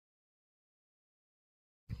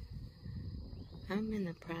I'm in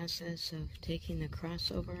the process of taking the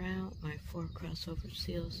crossover out. My 4 crossover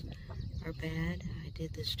seals are bad. I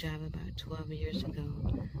did this job about 12 years ago,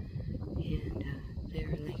 and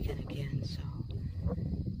they're leaking again, so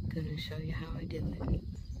I'm going to show you how I do it.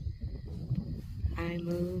 I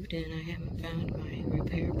moved and I haven't found my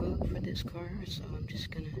repair book for this car, so I'm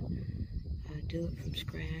just going to do it from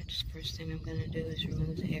scratch. First thing I'm going to do is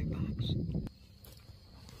remove the airbox.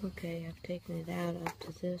 Okay, I've taken it out up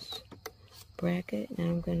to this bracket. Now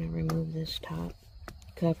I'm going to remove this top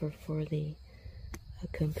cover for the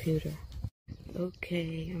computer.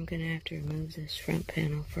 Okay, I'm going to have to remove this front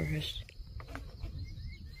panel first.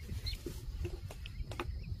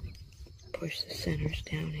 Push the centers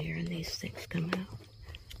down here and these things come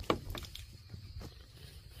out.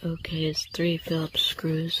 Okay, it's 3 Phillips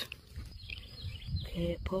screws.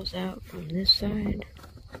 Okay, it pulls out from this side.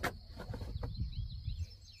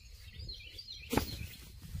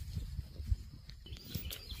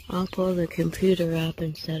 I'll pull the computer up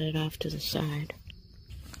and set it off to the side.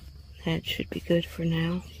 That should be good for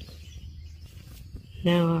now.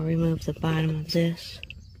 Now I'll remove the bottom of this.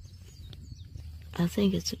 I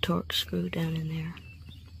think it's a torque screw down in there.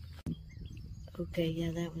 Okay,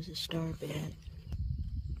 yeah, that was a star bit.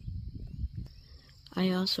 I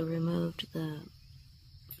also removed the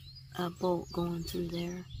bolt going through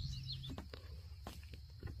there.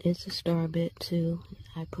 It's a star bit too.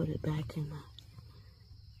 I put it back in the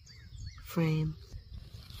frame.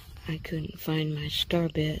 I couldn't find my star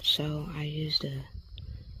bit, so I used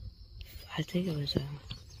I think it was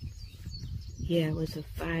it was a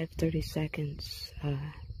 5/32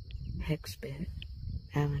 hex bit,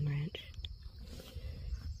 Allen wrench.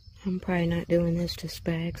 I'm probably not doing this to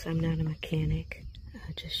specs. I'm not a mechanic.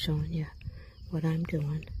 Just showing you what I'm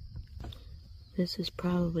doing. This is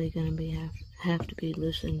probably going to have to be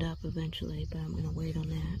loosened up eventually, but I'm going to wait on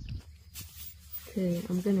that. Okay,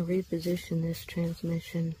 I'm going to reposition this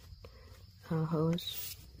transmission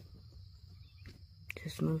hose.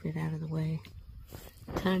 Just move it out of the way.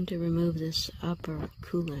 Time to remove this upper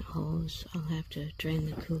coolant hose. I'll have to drain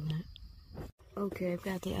the coolant. Okay, I've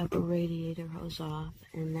got the upper radiator hose off,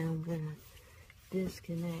 and now I'm going to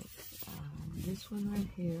disconnect this one right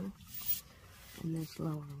here and this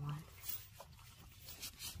lower one.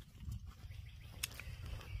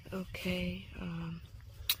 Okay,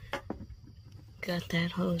 got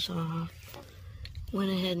that hose off.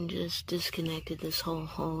 Went ahead and just disconnected this whole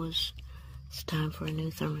hose. It's time for a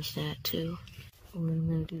new thermostat too. What I'm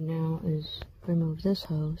going to do now is remove this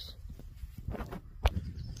hose.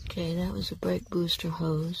 Okay, that was a brake booster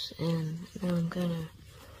hose, and now I'm going to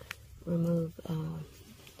remove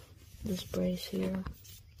this brace here.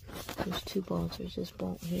 There's 2 bolts. There's this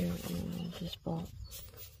bolt here, and then there's this bolt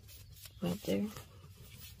right there.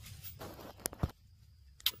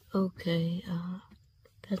 Okay,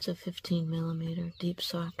 that's a 15mm deep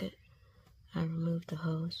socket. I removed the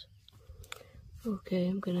hose. Okay,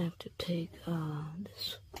 I'm going to have to take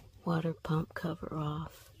this water pump cover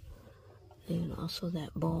off, and also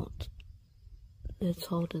that bolt that's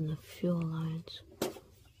holding the fuel lines.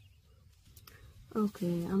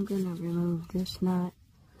 Okay, I'm going to remove this nut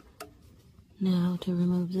now to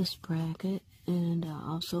remove this bracket, and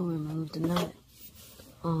also remove the nut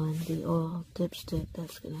on the oil dipstick.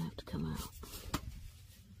 That's going to have to come out.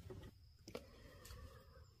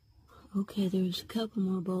 Okay, there's a couple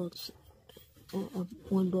more bolts,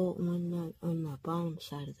 1 bolt and 1 nut on the bottom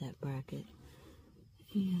side of that bracket,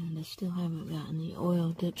 and I still haven't gotten the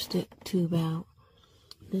oil dipstick tube out.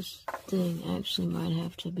 This thing actually might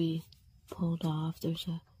have to be pulled off. There's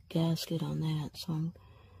a gasket on that, so I'm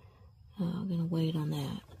going to wait on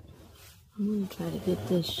that. I'm going to try to get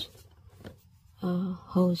this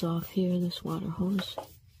hose off here, this water hose.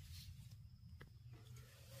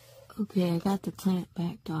 Okay, I got the clamp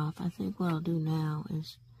backed off. I think what I'll do now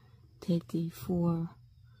is take the 4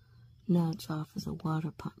 nuts off of the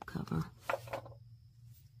water pump cover.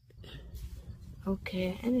 Okay,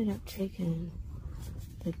 I ended up taking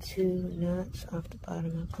the 2 nuts off the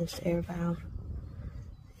bottom of this air valve,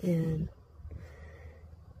 and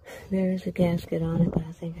there's a gasket on it, but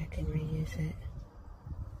I think I can reuse it.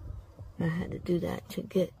 I had to do that to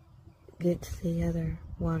get to the other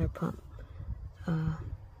water pump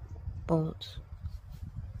bolts.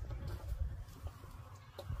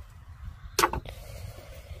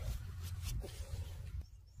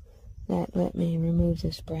 That let me remove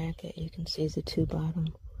this bracket. You can see the 2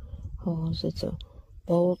 bottom holes. It's a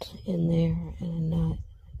bolt in there and a nut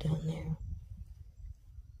down there.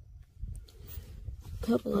 A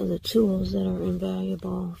couple of the tools that are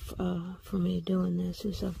invaluable for me doing this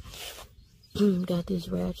is I've got these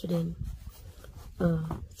ratcheting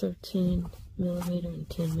 13 millimeter and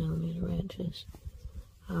 10 millimeter wrenches.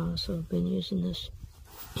 I also have been using this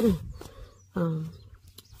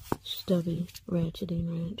stubby ratcheting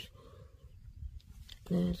wrench.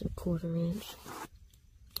 That is a 1/4 inch.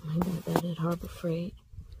 I got that at Harbor Freight.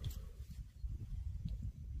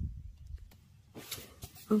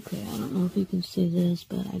 Okay, I don't know if you can see this,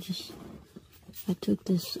 but I took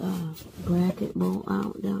this bracket bolt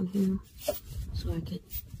out down here so I could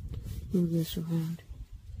move this around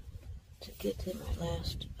to get to my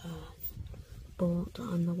last bolt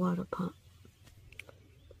on the water pump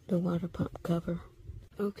cover.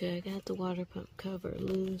 Okay, I got the water pump cover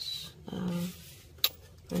loose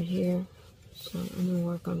right here, so I'm gonna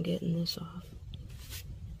work on getting this off.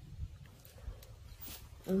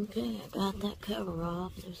 Okay, I got that cover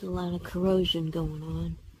off. There's a lot of corrosion going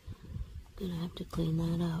on. Gonna have to clean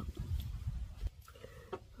that up.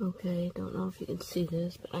 Okay, don't know if you can see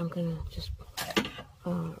this, but I'm gonna just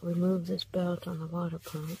remove this belt on the water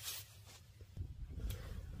pump.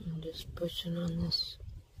 I'm just pushing on this,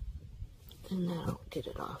 and that'll get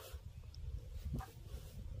it off.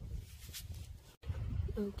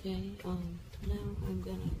 Okay, now I'm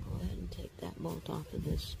gonna go ahead and take that bolt off of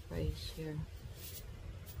this brace here.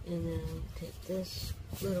 And then I'll take this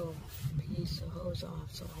little piece of hose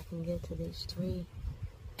off so I can get to these 3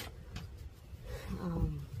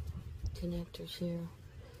 connectors here.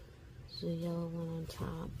 There's the yellow one on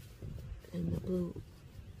top and the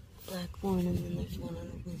black one, and then there's one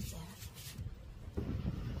underneath that.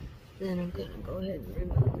 Then I'm going to go ahead and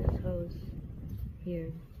remove this hose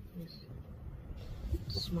here, this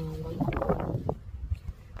small one.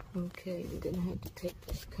 Okay, I'm going to have to take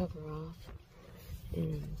this cover off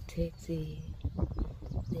and take the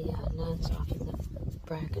nuts off of the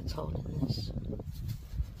brackets holding this.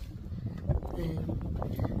 And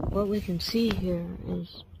what we can see here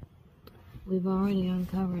is we've already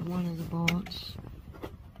uncovered one of the bolts.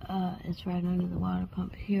 It's right under the water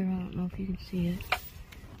pump here. I don't know if you can see it.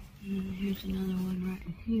 And here's another one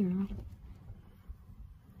right here.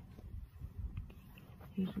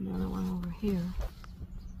 Here's another one over here.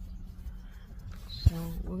 So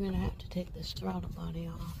we're going to have to take this throttle body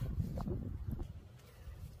off.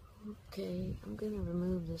 Okay, I'm going to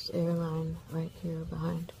remove this air line right here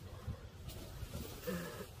behind.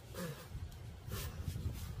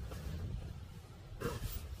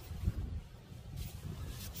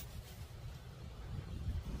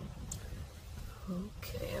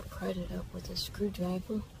 Okay, I pried it up with a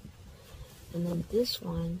screwdriver. And then this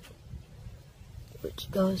one,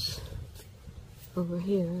 which goes over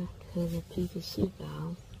here to the PVC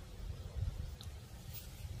valve,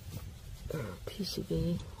 or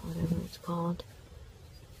PCV, whatever it's called.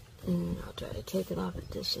 And I'll try to take it off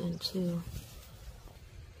at this end too.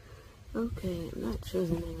 Okay, I'm not sure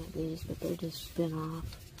the name of these, but they just spin off.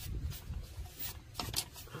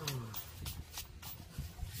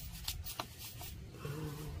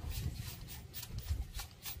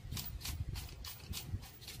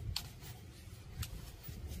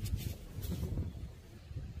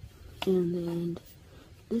 And then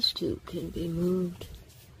this tube can be moved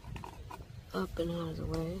up and out of the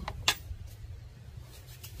way.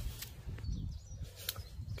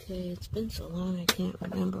 Okay, it's been so long I can't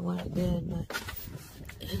remember what I did, but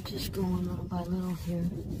it's just going little by little here.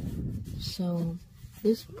 So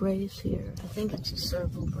this brace here, I think it's a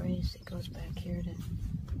circle brace. It goes back here to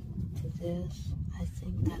this. I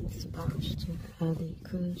think that's the power steering, the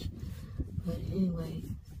cruise. But anyway,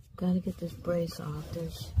 got to get this brace off.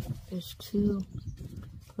 There's 2,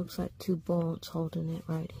 looks like 2 bolts holding it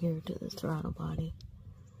right here to the throttle body.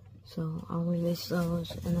 So I'll release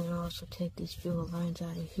those, and then I'll also take these fuel lines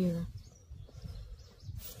out of here.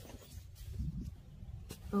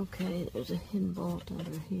 Okay, there's a hidden bolt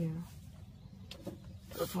under here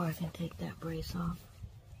before I can take that brace off.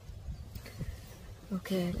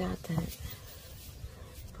 Okay, I got that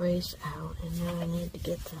brace out, and now I need to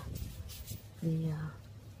get the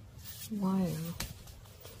wire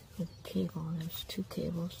with the cable. There's 2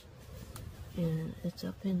 cables, and it's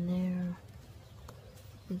up in there.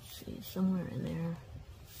 Let's see, somewhere in there.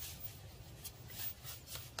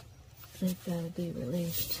 They've got to be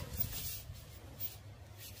released.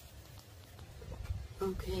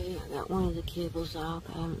 Okay, I got one of the cables off.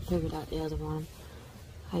 I haven't figured out the other one.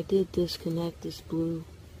 I did disconnect this blue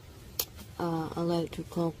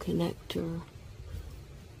electrical connector.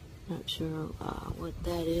 Not sure what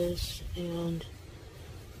that is. And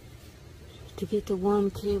to get the one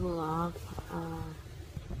cable off,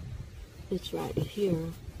 it's right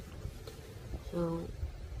here. So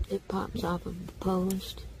it pops off of the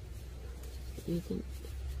post. You can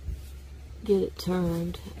get it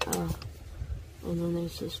turned And then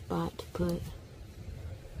there's this spot to put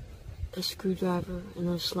a screwdriver and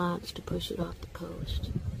those slots to push it off the post.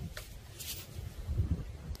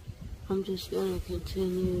 I'm just going to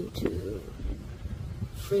continue to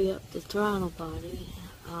free up the throttle body.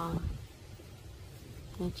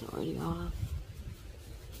 That's already off,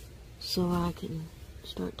 so I can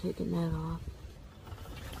start taking that off.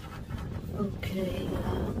 Okay,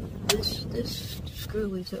 this screw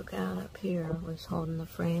we took out up here was holding the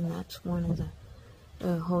frame. That's one of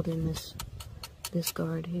the holding this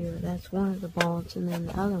guard here. That's one of the bolts, and then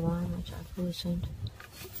the other one, which I've loosened,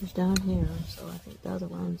 is down here. So I think the other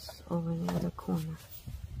one's over in the other corner.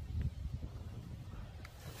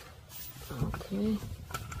 Okay,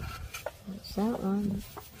 that's that one,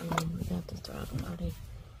 and we got the throttle body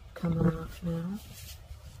coming off now.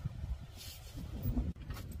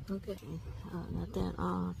 Okay, got that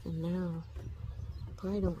off, and now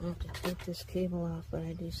probably don't have to take this cable off, but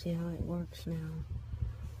I do see how it works now.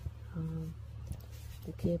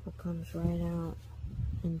 The cable comes right out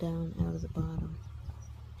and down out of the bottom,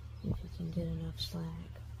 if you can get enough slack.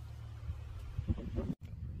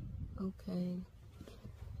 Okay,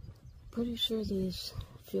 pretty sure these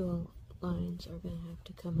fuel lines are going to have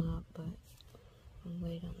to come up, but I'll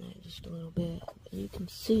wait on that just a little bit. But you can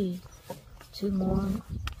see two more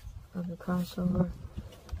of the crossover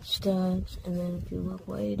studs, and then if you look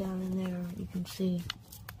way down in there, you can see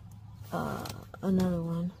another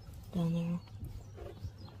one down there.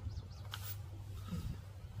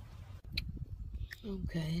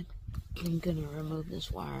 Okay, I'm gonna remove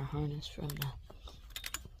this wire harness from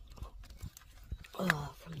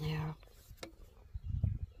there,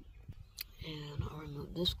 and I'll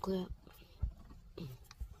remove this clip.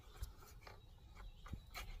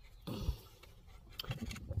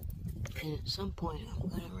 And at some point, I'm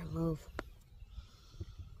going to remove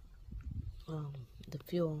the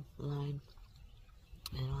fuel line,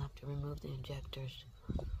 and I'll have to remove the injectors,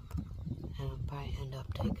 and I'll probably end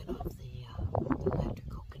up taking off the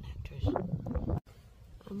electrical connectors.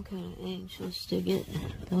 I'm kind of anxious to get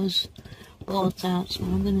those bolts out, so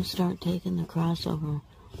I'm going to start taking the crossover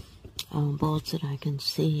bolts that I can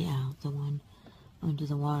see out. The one under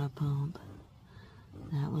the water pump,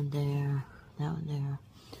 that one there, that one there.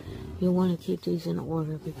 You'll want to keep these in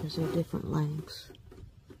order because they're different lengths.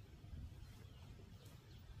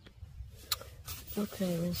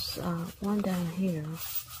 Okay, this one down here,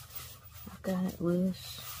 I've got it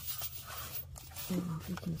loose. I don't know if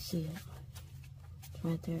you can see it. It's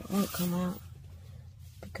right there. It won't come out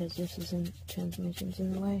because this transmission's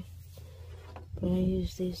in the way. But I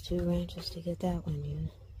used these two wrenches to get that one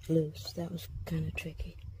loose. That was kind of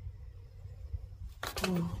tricky.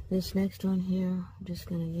 This next one here, I'm just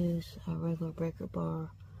going to use a regular breaker bar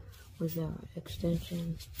with an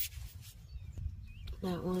extension.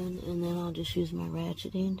 That one, and then I'll just use my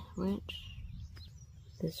ratcheting wrench.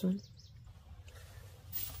 This one.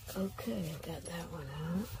 Okay, got that one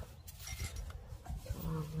out. The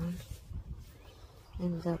long one.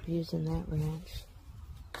 Ended up using that wrench.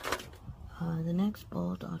 The next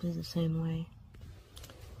bolt, I'll do the same way.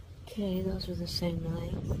 Okay, those are the same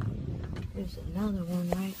length. There's another one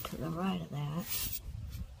right to the right of that.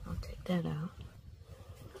 I'll take that out.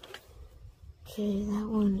 Okay, that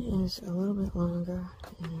one is a little bit longer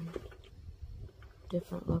and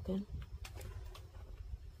different looking.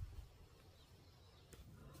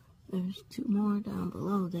 There's two more down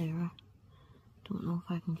below there. Don't know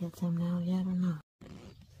if I can get them now yet or not.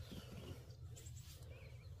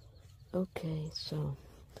 Okay, so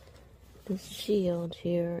this shield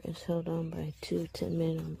here is held on by two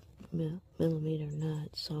 10mm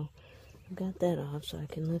nuts, so I've got that off so I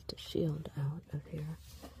can lift the shield out of here.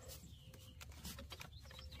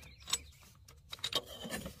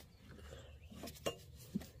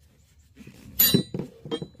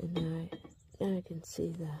 And now I can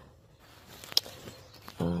see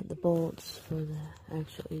the bolts for the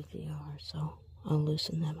actual EGR, so I'll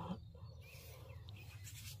loosen them up.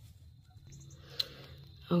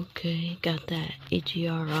 Okay, got that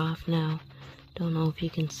EGR off now. Don't know if you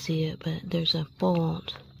can see it, but there's a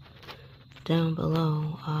bolt down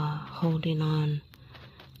below holding on,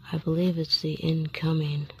 I believe it's the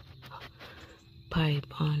incoming pipe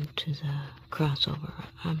onto the crossover.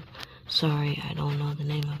 I'm sorry, I don't know the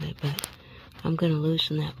name of it, but I'm going to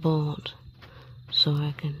loosen that bolt so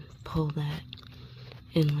I can pull that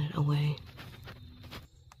inlet away.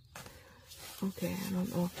 Okay, I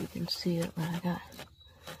don't know if you can see it, but I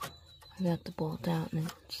got the bolt out,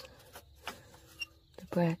 and the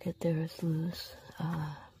bracket there is loose.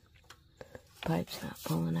 Pipe's not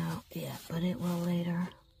pulling out yet, but it will later.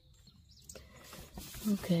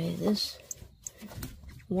 Okay, this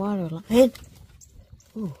water line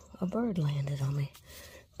Ooh, a bird landed on me.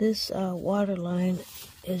 This water line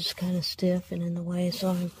is kind of stiff and in the way, so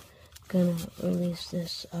I'm gonna release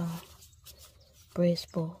this brace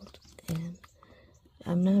bolt. And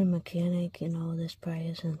I'm not a mechanic, you know, this probably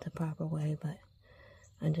isn't the proper way, but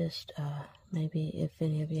I just, maybe if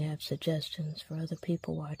any of you have suggestions for other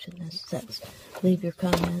people watching this, leave your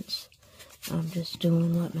comments. I'm just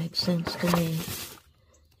doing what makes sense to me.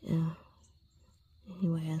 Yeah.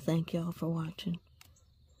 Anyway, I thank y'all for watching.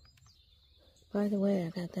 By the way, I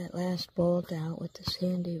got that last bolt out with this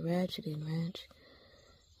handy ratcheting wrench.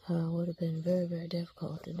 Would have been very, very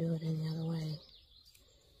difficult to do it any other way.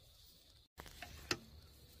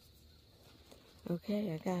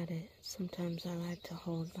 Okay, I got it. Sometimes I like to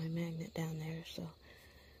hold my magnet down there so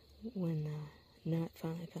when the nut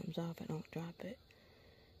finally comes off, I don't drop it.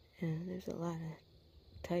 And there's a lot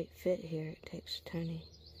of tight fit here. It takes tiny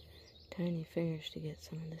fingers to get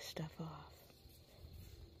some of this stuff off.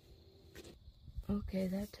 Okay,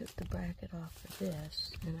 that took the bracket off for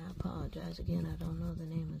this, and I apologize again, I don't know the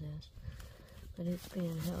name of this, but it's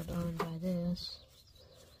being held on by this,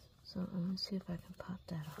 so I'm going to see if I can pop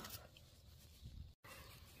that off.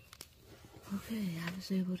 Okay, I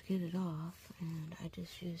was able to get it off, and I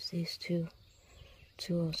just used these two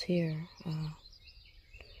tools here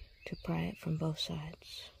to pry it from both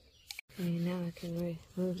sides. Okay, now I can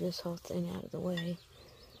remove this whole thing out of the way.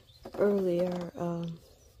 Earlier,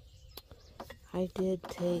 I did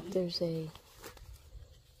take,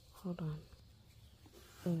 hold on,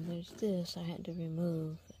 there's this I had to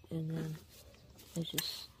remove, and then as you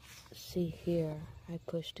see here, I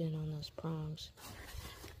pushed in on those prongs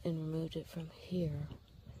and removed it from here,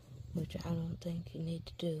 which I don't think you need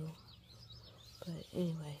to do, but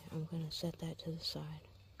anyway, I'm going to set that to the side.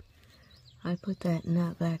 I put that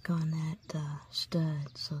nut back on that stud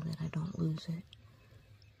so that I don't lose it.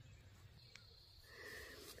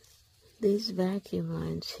 These vacuum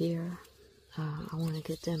lines here, I want to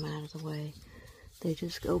get them out of the way. They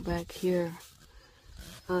just go back here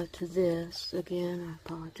to this. Again, I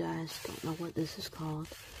apologize, don't know what this is called.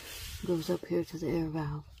 It goes up here to the air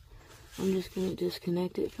valve. I'm just going to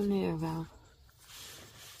disconnect it from the air valve.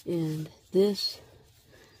 And this,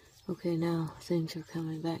 okay, now things are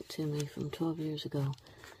coming back to me from 12 years ago.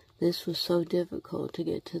 This was so difficult to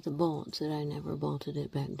get to the bolts that I never bolted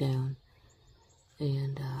it back down.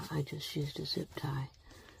 And I just used a zip tie.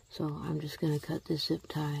 So I'm just going to cut this zip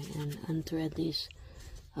tie and unthread these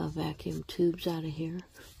vacuum tubes out of here.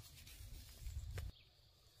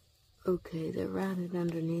 Okay, they're routed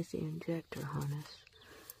underneath the injector harness.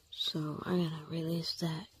 So I'm going to release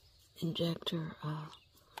that injector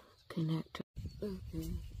connector.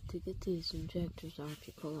 Okay, to get these injectors off,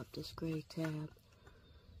 you pull up this gray tab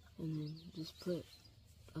and then just put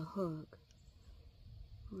a hook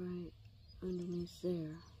right underneath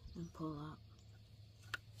there and pull up.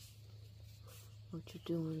 What you're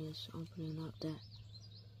doing is opening up that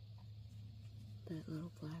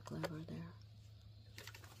little black lever there.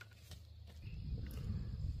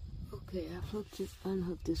 Okay, I've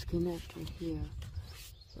unhooked this connector here,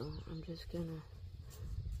 so I'm just gonna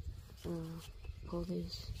pull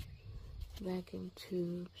these vacuum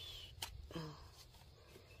tubes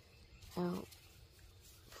out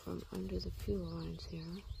from under the fuel lines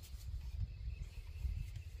here.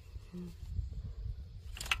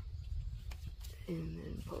 And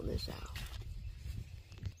then pull this out.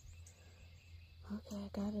 Okay, I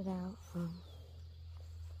got it out.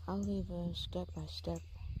 I'll leave a step-by-step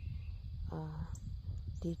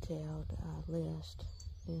detailed list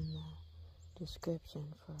in the description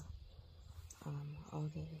for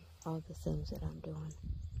all the things that I'm doing.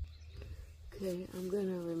 Okay, I'm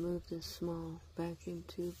gonna remove this small vacuum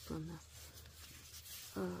tube from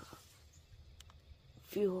the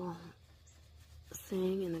fuel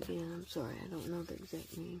thing, and again, I'm sorry, I don't know the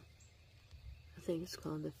exact name. I think it's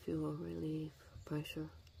called the fuel relief pressure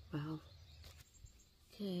valve.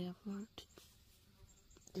 Okay, I've marked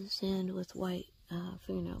this end with white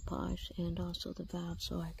fingernail polish and also the valve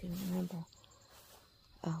so I can remember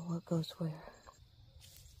what goes where.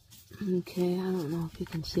 Okay, I don't know if you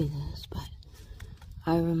can see this, but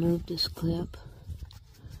I removed this clip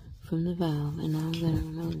from the valve, and now I'm going to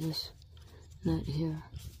remove this nut here.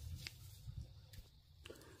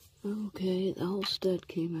 Okay, the whole stud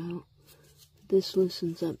came out. This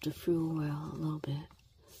loosens up the fuel rail a little bit.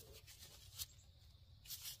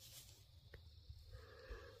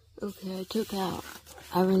 Okay,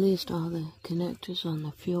 I released all the connectors on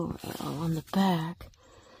the fuel rail on the back,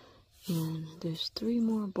 and there's 3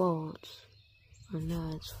 more bolts, or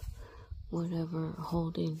nuts, whatever,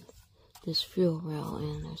 holding this fuel rail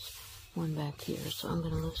in. There's one back here, so I'm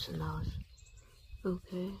going to loosen those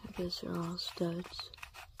Okay, I guess they're all studs.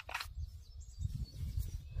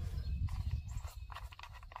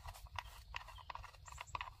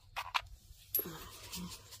 Okay.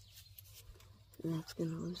 And that's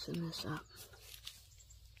going to loosen this up.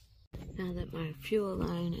 Now that my fuel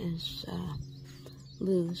line is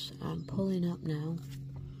loose, I'm pulling up now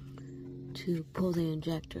to pull the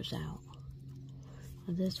injectors out.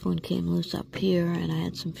 This one came loose up here and I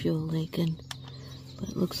had some fuel leaking, but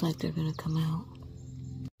it looks like they're going to come out.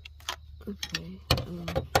 Okay,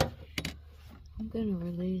 I'm going to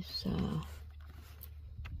release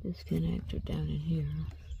this connector down in here.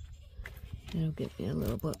 That'll give me a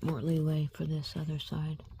little bit more leeway for this other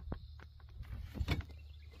side.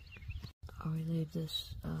 I'll relieve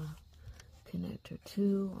this connector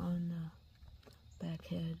 2 on the back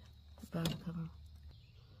head, the bottom cover.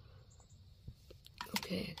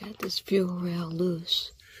 Okay, I got this fuel rail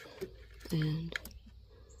loose, and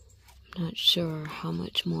I'm not sure how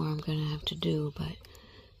much more I'm going to have to do, but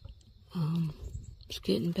it's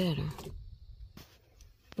getting better.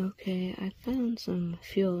 Okay, I found some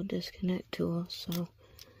fuel disconnect tools, so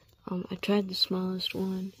I tried the smallest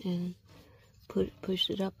one and pushed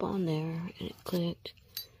it up on there, and it clicked.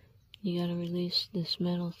 You gotta release this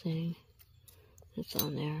metal thing that's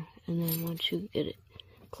on there, and then once you get it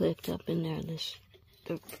clicked up in there,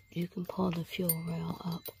 you can pull the fuel rail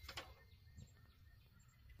up.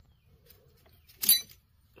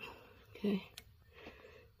 Okay,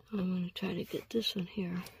 I'm gonna try to get this one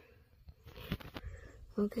here.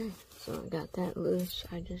 Okay, so I got that loose.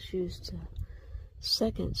 I just used the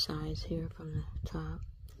second size here from the top.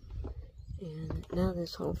 And now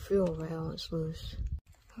this whole fuel rail is loose.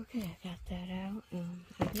 Okay, I got that out.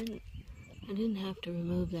 I didn't have to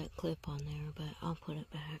remove that clip on there, but I'll put it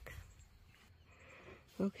back.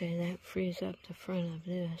 Okay, that frees up the front of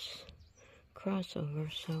this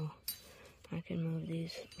crossover, so I can move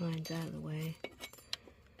these lines out of the way.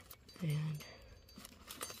 And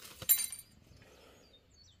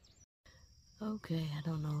okay, I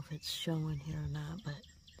don't know if it's showing here or not, but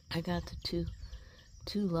I got the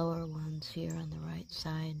two lower ones here on the right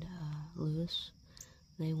side loose.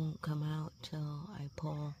 They won't come out till I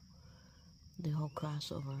pull the whole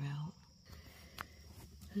crossover out.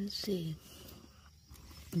 Let's see.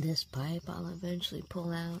 This pipe I'll eventually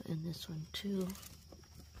pull out, and this one too.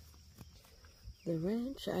 The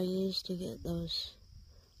wrench I used to get those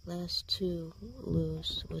last two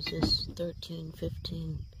loose was this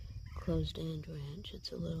 13-15 closed end wrench.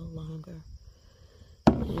 It's a little longer,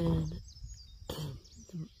 and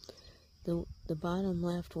the bottom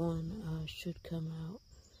left one should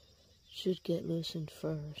get loosened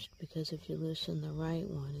first, because if you loosen the right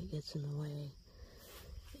one, it gets in the way.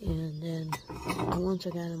 And then once I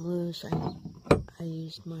got them loose, I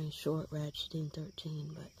used my short ratcheting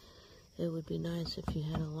 13, but it would be nice if you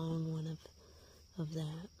had a long one of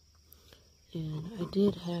that. And I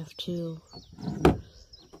did have to,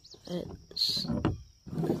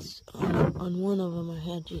 on one of them I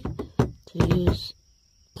had to use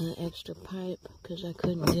an extra pipe because I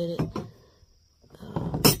couldn't get it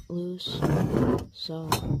loose, so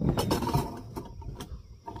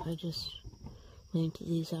I just linked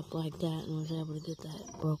these up like that and was able to get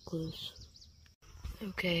that broke loose.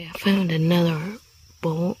 Okay, I found another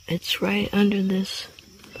bolt. It's right under this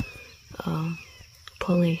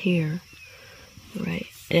pulley here, right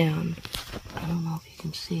down. I don't know if you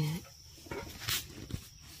can see it,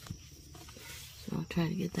 so I'll try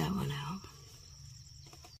to get that one out.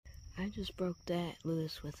 I just broke that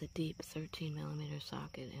loose with a deep 13mm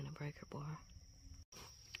socket and a breaker bar.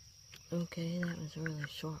 Okay, that was a really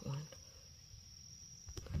short one.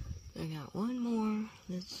 I got one more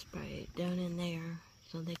that's right down in there,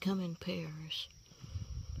 so they come in pairs.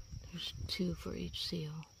 There's 2 for each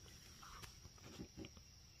seal.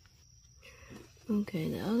 Okay,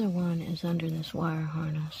 the other one is under this wire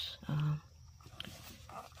harness,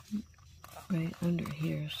 right under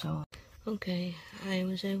here, so... Okay, I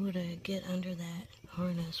was able to get under that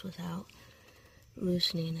harness without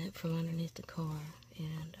loosening it from underneath the car,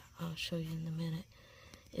 and I'll show you in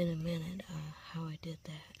a minute how I did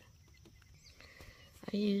that.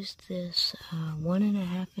 I used this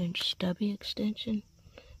 1.5 inch stubby extension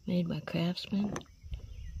made by Craftsman.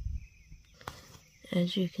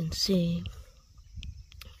 As you can see,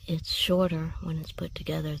 it's shorter when it's put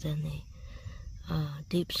together than the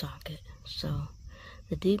deep socket, so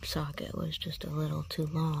the deep socket was just a little too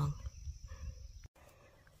long.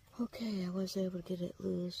 Okay, I was able to get it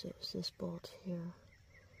loose. It was this bolt here.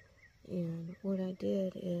 And what I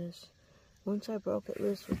did is, once I broke it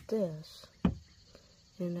loose with this,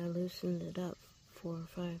 and I loosened it up 4 or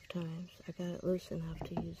 5 times, I got it loose enough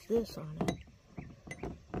to use this on it.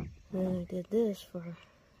 Then I did this for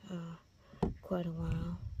quite a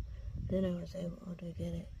while. Then I was able to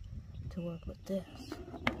get it to work with this.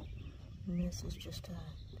 And this is just a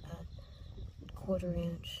 1/4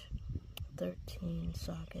 inch 13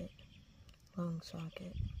 socket, long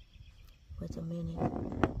socket with a mini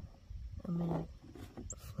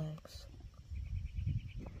flex.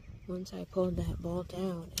 Once I pulled that bolt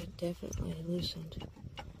out, it definitely loosened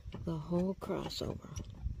the whole crossover.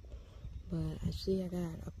 But I see I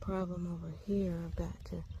got a problem over here. I've got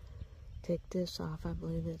to take this off. I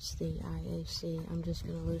believe it's the IAC. I'm just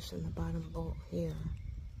going to loosen the bottom bolt here.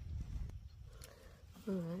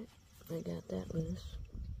 Alright, I got that loose.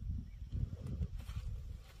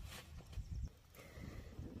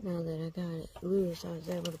 Now that I got it loose, I was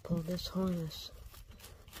able to pull this harness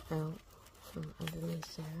out from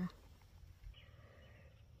underneath there.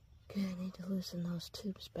 Okay, I need to loosen those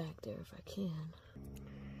tubes back there if I can.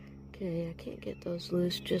 Okay, I can't get those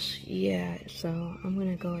loose just yet, so I'm going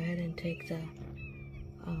to go ahead and take the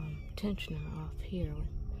tensioner off here.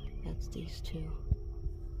 That's these two.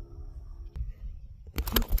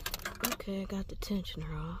 Okay, I got the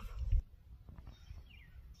tensioner off.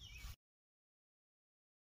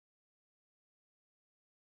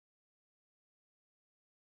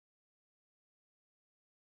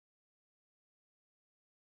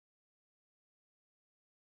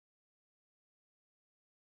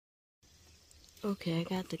 Okay, I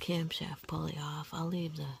got the camshaft pulley off. I'll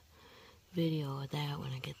leave the video of that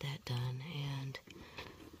when I get that done. And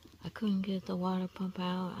I couldn't get the water pump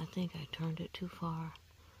out. I think I turned it too far.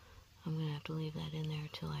 I'm going to have to leave that in there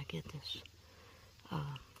until I get this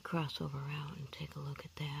crossover out and take a look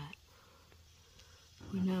at that.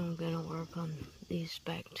 But now I'm going to work on these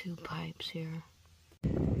back two pipes here.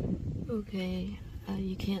 Okay,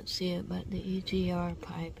 you can't see it, but the EGR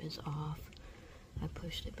pipe is off. I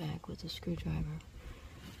pushed it back with a screwdriver.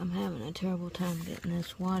 I'm having a terrible time getting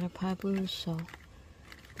this water pipe loose, so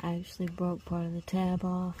I actually broke part of the tab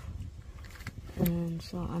off. And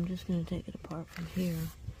so I'm just going to take it apart from here.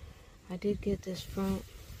 I did get this front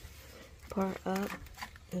part up.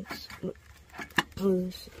 It's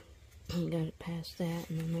loose. I got it past that,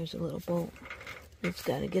 and then there's a little bolt that's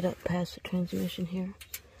got to get up past the transmission here.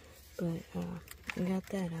 But I got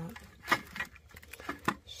that out.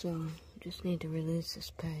 So just need to release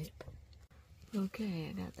this pipe. Okay,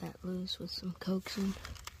 I got that loose with some coaxing.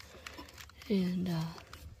 And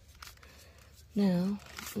now,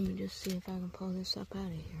 let me just see if I can pull this up out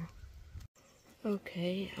of here.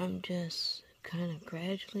 Okay, I'm just kind of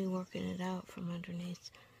gradually working it out from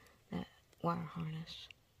underneath that wire harness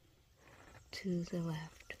to the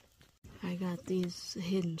left. I got these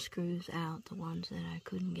hidden screws out, the ones that I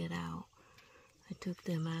couldn't get out. I took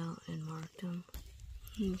them out and marked them.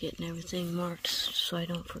 I'm getting everything marked so I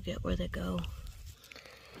don't forget where they go.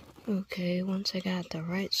 Okay, once I got the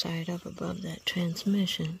right side up above that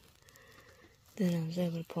transmission, then I was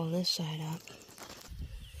able to pull this side up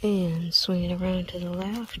and swing it around to the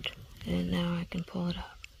left, and now I can pull it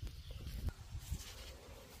up.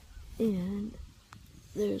 And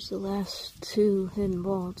there's the last two hidden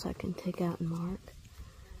bolts I can take out and mark,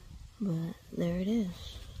 but there it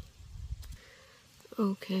is.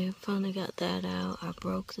 Okay, finally got that out. I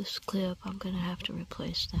broke this clip. I'm going to have to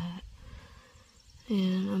replace that.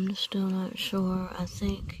 And I'm still not sure. I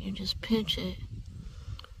think you just pinch it,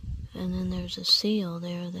 and then there's a seal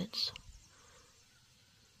there that's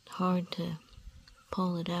hard to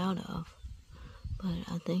pull it out of.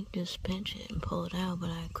 But I think just pinch it and pull it out, but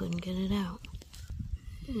I couldn't get it out.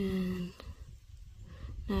 And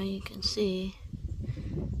now you can see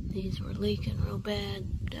these were leaking real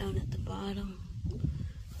bad down at the bottom.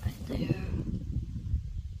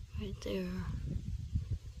 Right there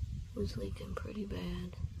was leaking pretty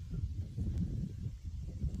bad.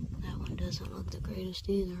 That one doesn't look the greatest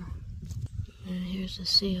either. And here's the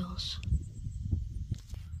seals.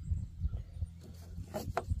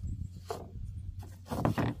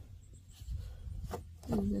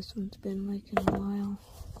 And this one's been leaking a while.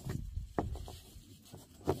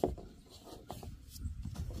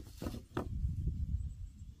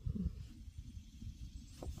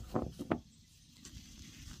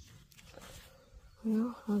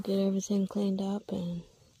 Well, I'll get everything cleaned up and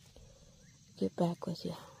get back with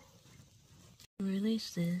you. To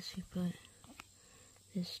release this, you put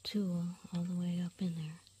this tool all the way up in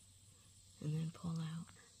there and then pull out.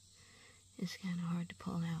 It's kind of hard to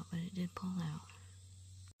pull out, but it did pull out.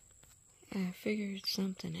 I figured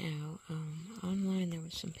something out. Online there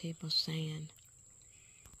was some people saying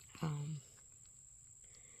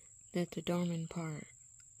that the Dorman part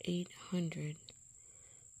 800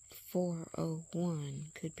 401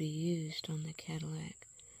 could be used on the Cadillac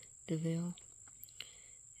Deville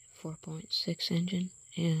 4.6 engine,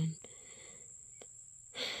 and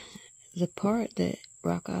the part that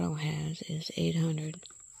Rock Auto has is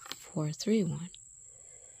 800-431.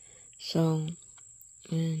 So,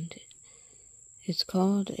 and it's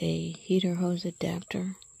called a heater hose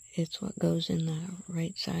adapter. It's what goes in the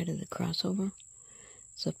right side of the crossover.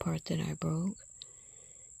 It's the part that I broke.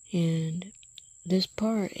 And this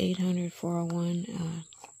part, 800-401,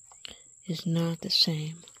 is not the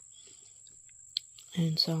same.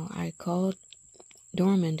 And so I called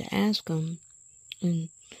Dorman to ask him, and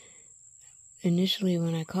initially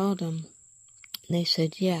when I called them, they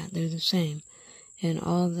said, yeah, they're the same. And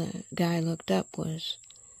all the guy looked up was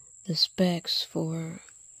the specs for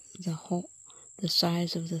the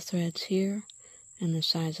size of the threads here and the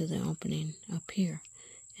size of the opening up here.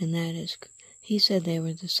 And that is, he said they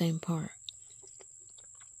were the same part.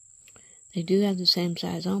 They do have the same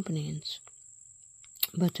size openings,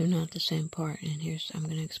 but they're not the same part. And I'm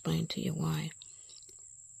going to explain to you why.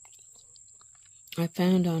 I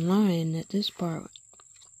found online that this part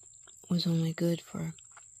was only good for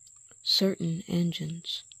certain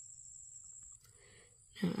engines.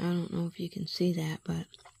 Now, I don't know if you can see that, but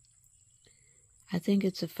I think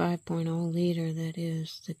it's a 5.0 liter that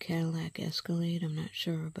is the Cadillac Escalade. I'm not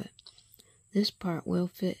sure, but this part will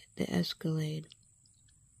fit the Escalade.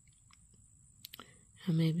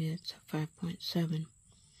 Now, maybe it's a 5.7,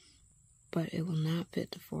 but it will not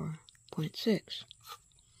fit the 4.6.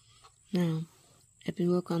 Now, if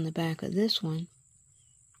you look on the back of this one,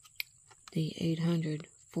 the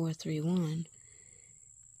 800-431,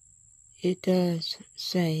 it does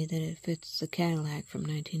say that it fits the Cadillac from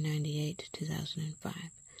 1998 to 2005.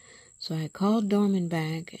 So I called Dorman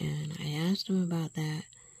back and I asked him about that,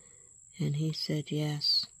 and he said,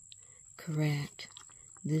 yes, correct,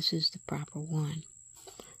 this is the proper one.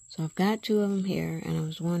 So I've got two of them here, and I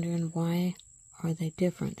was wondering, why are they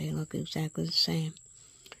different? They look exactly the same.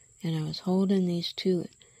 And I was holding these two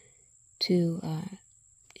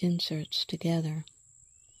inserts together,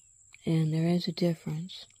 and there is a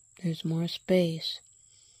difference. There's more space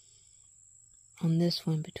on this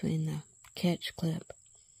one between the catch clip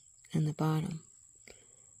and the bottom.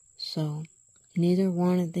 So neither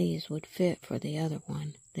one of these would fit for the other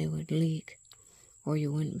one. They would leak, or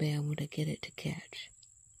you wouldn't be able to get it to catch.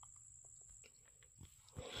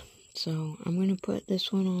 So I'm going to put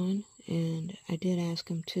this one on, and I did ask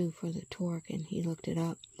him too for the torque, and he looked it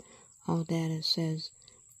up. All data says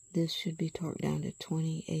this should be torqued down to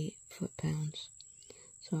 28 foot-pounds.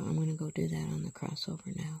 So I'm going to go do that on the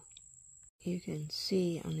crossover now. You can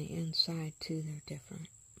see on the inside too, they're different.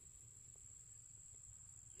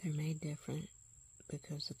 They're made different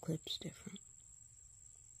because the clip's different.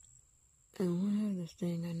 And one other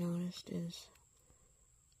thing I noticed is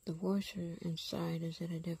the washer inside is at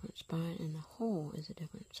a different spot, and the hole is a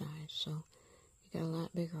different size. So you got a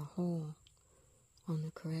lot bigger hole on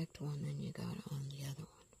the correct one than you got on the other one.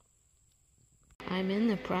 I'm in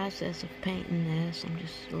the process of painting this. I'm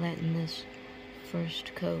just letting this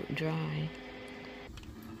first coat dry.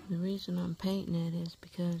 The reason I'm painting it is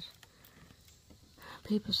because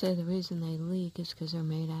people say the reason they leak is because they're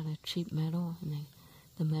made out of cheap metal, and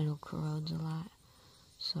the metal corrodes a lot.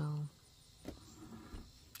 So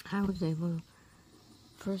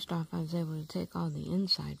first off, I was able to take all the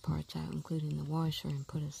inside parts out, including the washer, and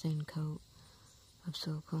put a thin coat of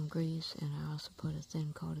silicone grease, and I also put a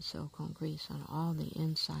thin coat of silicone grease on all the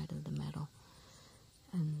inside of the metal.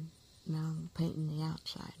 And now I'm painting the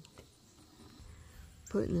outside.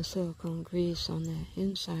 Putting the silicone grease on the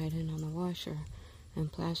inside and on the washer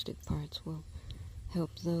and plastic parts will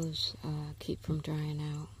help those keep from drying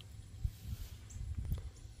out.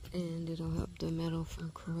 And it'll help the metal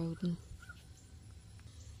from corroding.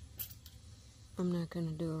 I'm not going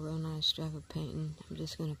to do a real nice job of painting. I'm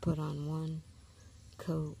just going to put on one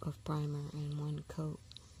coat of primer and one coat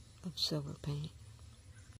of silver paint.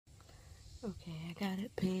 Okay, I got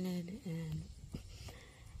it painted, and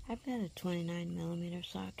I've got a 29mm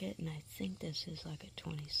socket, and I think this is like a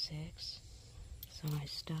 26. So I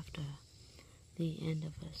stuffed the end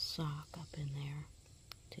of a sock up in there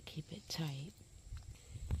to keep it tight.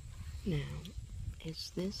 Now, it's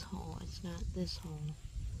this hole, it's not this hole.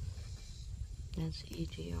 That's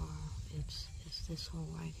EGR. It's this hole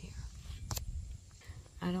right here.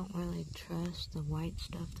 I don't really trust the white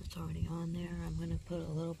stuff that's already on there. I'm going to put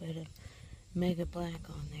a little bit of Mega Black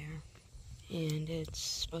on there. And it's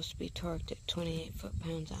supposed to be torqued at 28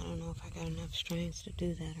 foot-pounds. I don't know if I got enough strength to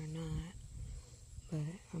do that or not, but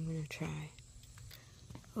I'm going to try.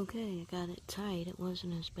 Okay, I got it tight. It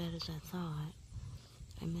wasn't as bad as I thought.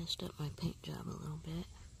 I messed up my paint job a little bit,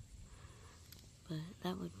 but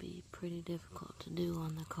that would be pretty difficult to do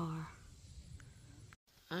on the car.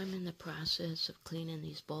 I'm in the process of cleaning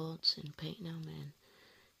these bolts and painting them, and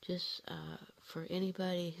just for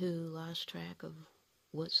anybody who lost track of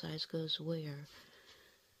what size goes where,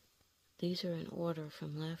 these are in order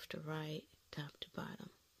from left to right, top to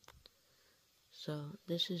bottom. So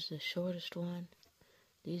this is the shortest one.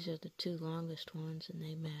 These are the two longest ones, and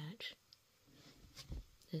they match.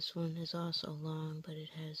 This one is also long, but it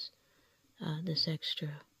has this extra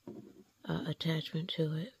attachment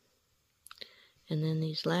to it. And then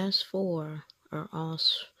these last four are all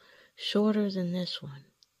shorter than this one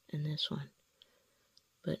and this one,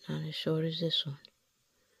 but not as short as this one.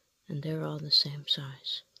 And they're all the same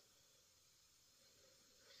size.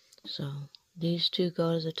 So these two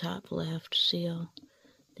go to the top left seal.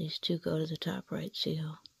 These two go to the top right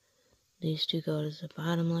seal. These two go to the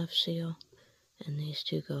bottom left seal. And these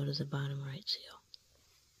two go to the bottom right seal.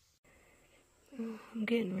 I'm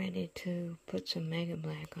getting ready to put some Mega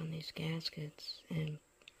Black on these gaskets and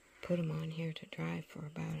put them on here to dry for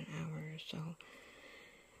about an hour or so.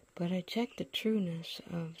 But I checked the trueness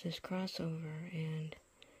of this crossover, and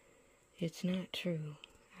it's not true.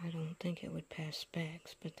 I don't think it would pass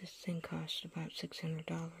specs, but this thing cost about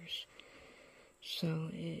 $600. So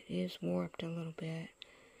it is warped a little bit.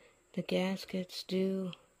 The gaskets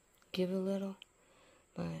do give a little,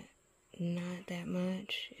 but not that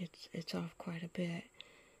much. It's off quite a bit.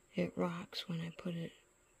 It rocks when I put it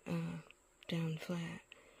down flat.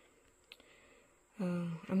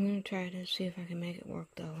 I'm going to try to see if I can make it work,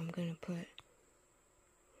 though. I'm going to put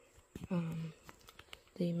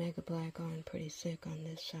the Mega Black on pretty thick on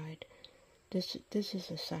this side. This is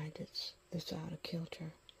the side that's out of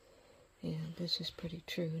kilter, and this is pretty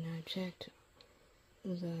true. Now I checked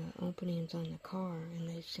the openings on the car, and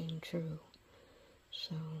they seem true.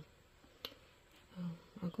 So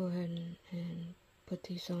I'll go ahead and put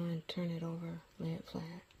these on, turn it over, lay it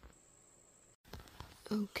flat.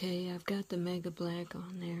 Okay, I've got the Mega Black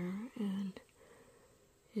on there, and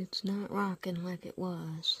it's not rocking like it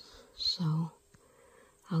was, so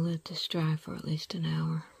I'll let this dry for at least an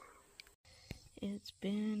hour. It's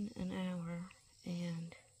been an hour,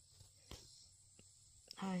 and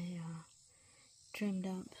I trimmed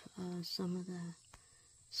up some of the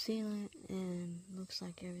sealant, and looks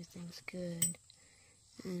like everything's good.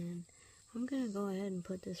 And I'm going to go ahead and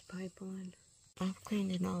put this pipe on. I've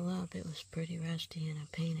cleaned it all up. It was pretty rusty, and I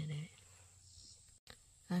painted it.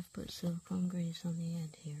 I've put silicone grease on the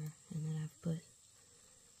end here, and then I've put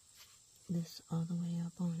this all the way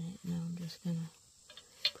up on it. Now I'm just going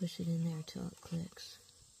to push it in there till it clicks.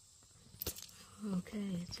 Okay,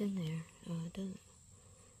 it's in there. It doesn't,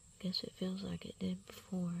 I guess it feels like it did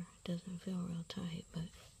before. It doesn't feel real tight, but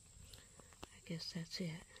I guess that's it.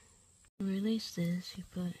 To release this, you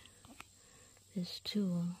put this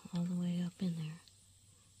tool all the way up in there,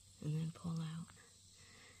 and then pull out.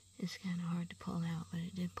 It's kind of hard to pull out, but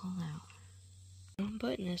it did pull out. I'm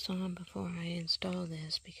putting this on before I install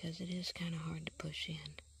this because it is kind of hard to push in.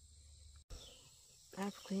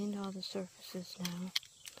 I've cleaned all the surfaces now,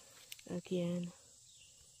 again,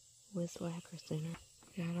 with lacquer thinner.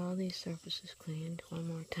 Got all these surfaces cleaned one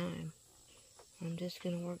more time. I'm just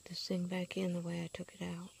going to work this thing back in the way I took it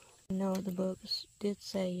out. No, the books did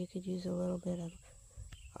say you could use a little bit of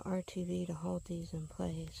RTV to hold these in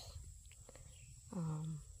place.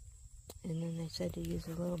 And then they said to use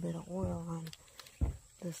a little bit of oil on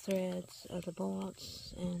the threads of the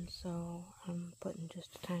bolts, and so I'm putting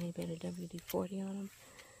just a tiny bit of WD-40 on them.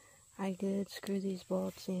 I did screw these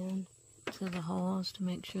bolts in to the holes to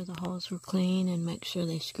make sure the holes were clean and make sure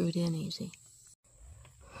they screwed in easy.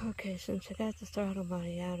 Okay, since I got the throttle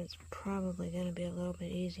body out, it's probably going to be a little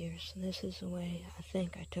bit easier. So this is the way I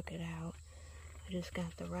think I took it out. I just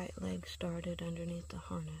got the right leg started underneath the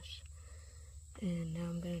harness. And now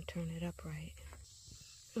I'm going to turn it upright.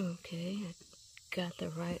 Okay, I got the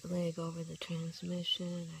right leg over the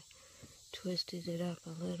transmission. I twisted it up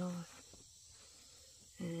a little.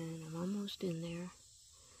 And I'm almost in there.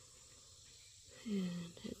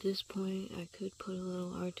 And at this point, I could put a little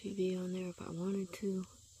RTV on there if I wanted to.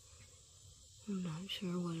 I'm not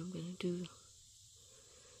sure what I'm going to do.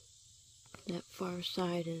 That far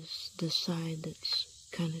side is the side that's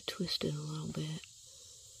kind of twisted a little bit.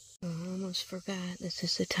 I almost forgot. This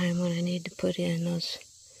is the time when I need to put in those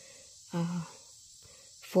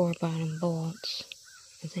 4 bottom bolts.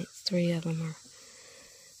 I think 3 of them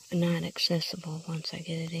are not accessible once I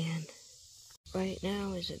get it in. Right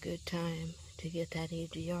now is a good time to get that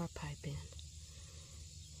EGR pipe in.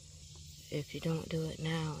 If you don't do it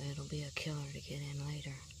now, it'll be a killer to get in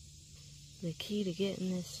later. The key to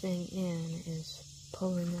getting this thing in is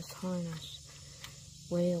pulling this harness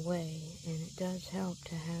way away, and it does help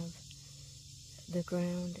to have the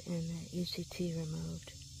ground and the ECT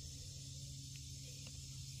removed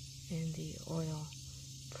and the oil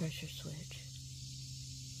pressure switch.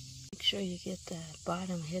 Make sure you get the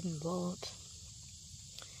bottom hidden bolt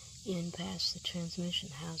in past the transmission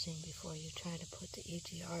housing before you try to put the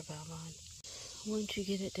EGR valve on. Once you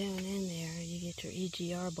get it down in there, you get your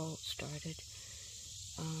EGR bolt started.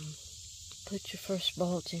 Put your first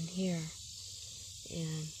bolt in here,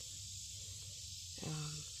 and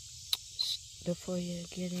before you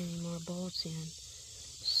get any more bolts in,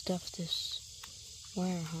 stuff this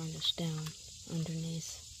wire harness down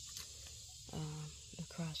underneath the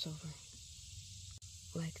crossover,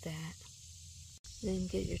 like that. Then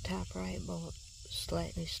get your top right bolt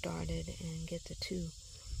slightly started and get the two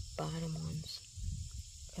bottom ones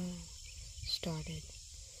started.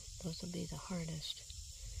 Those will be the hardest.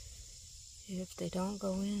 If they don't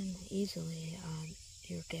go in easily,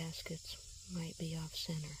 your gaskets might be off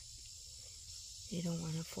center. You don't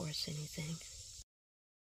want to force anything.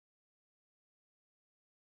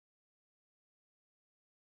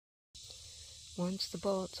 Once the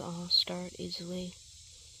bolts all start easily,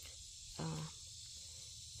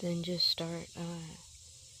 then just start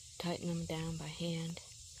tightening them down by hand.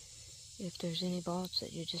 If there's any bolts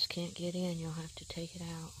that you just can't get in, you'll have to take it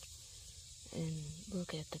out and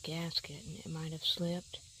look at the gasket, and it might have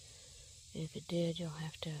slipped. If it did, you'll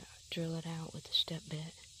have to drill it out with a step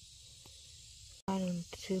bit. Bottom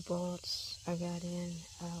two bolts I got in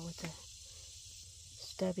with a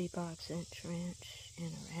stubby box inch wrench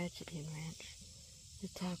and a ratcheting wrench. The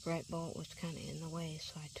top right bolt was kind of in the way,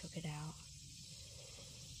 so I took it out.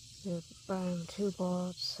 The bottom two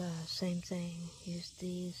bolts, same thing, used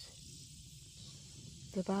these.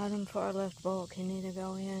 The bottom far left bolt can either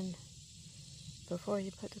go in before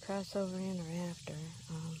you put the crossover in or after.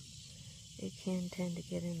 It can tend to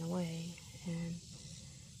get in the way,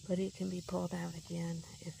 but it can be pulled out again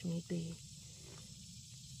if need be.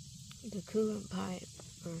 The coolant pipe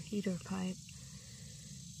or heater pipe,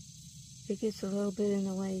 it gets a little bit in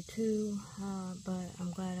the way too, but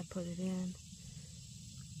I'm glad I put it in.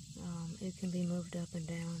 It can be moved up and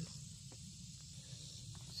down.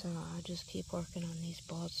 So I'll just keep working on these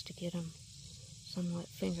bolts to get them somewhat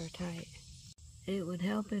finger tight. It would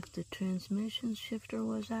help if the transmission shifter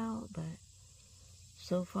was out, but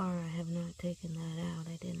so far I have not taken that out.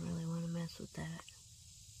 I didn't really want to mess with that.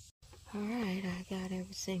 Alright, I got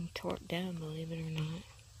everything torqued down, believe it or not.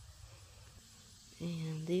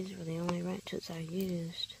 And these were the only wrenches I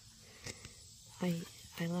used.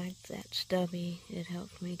 I liked that stubby. It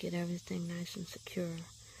helped me get everything nice and secure.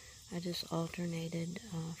 I just alternated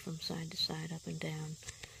from side to side, up and down,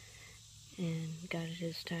 and got it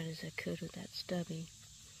as tight as I could with that stubby.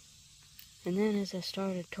 And then as I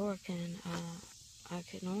started torquing, I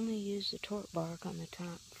could only use the torque bark on the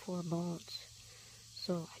top 4 bolts.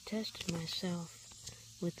 So I tested myself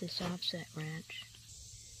with this offset wrench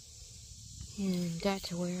and got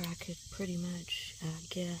to where I could pretty much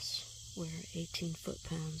guess where 18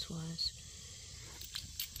 foot-pounds was.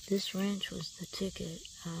 This wrench was the ticket.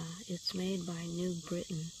 It's made by New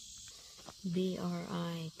Britain,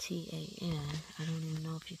 B-R-I-T-A-N. I don't even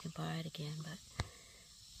know if you can buy it again, but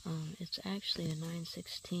it's actually a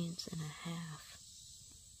 9/16 and a half.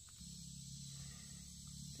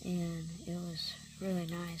 And it was really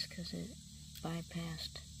nice because it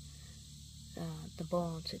bypassed the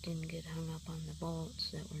bolts. It didn't get hung up on the bolts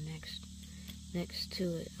that were next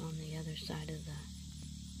to it on the other side of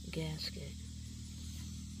the gasket.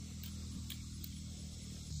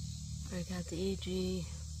 I got the EG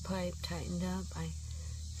pipe tightened up. I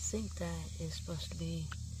think that is supposed to be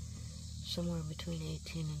somewhere between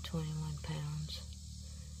 18 and 21 pounds.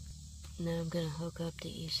 Now I'm going to hook up the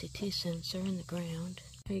ECT sensor in the ground.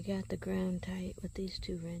 I got the ground tight with these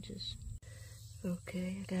 2 wrenches.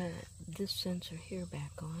 Okay, I got this sensor here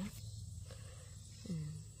back on. And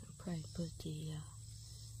I'll probably put the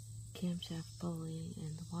camshaft pulley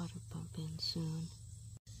and the water pump in soon.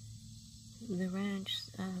 The wrench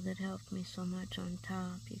that helped me so much on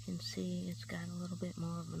top, you can see it's got a little bit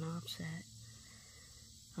more of an offset.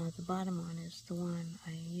 The bottom one is the one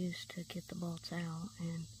I used to get the bolts out,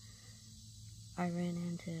 and I ran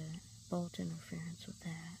into bolt interference with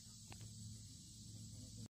that.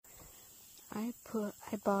 I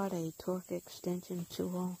bought a torque extension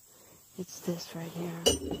tool. It's this right here,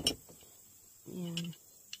 and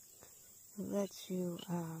it lets you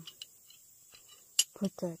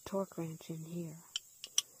put the torque wrench in here.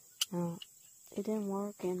 Now, it didn't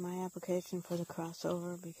work in my application for the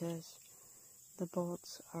crossover because the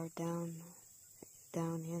bolts are down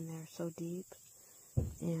in there so deep,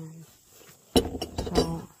 and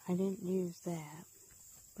so I didn't use that.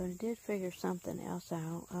 But I did figure something else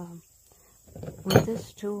out. With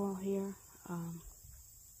this tool here,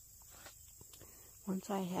 once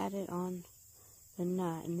I had it on the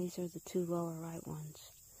nut, and these are the two lower right ones,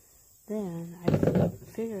 then I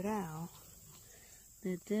figured out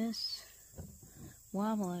that this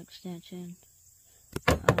wobble extension,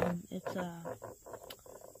 it's a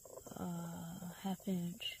 ½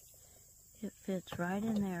 inch. It fits right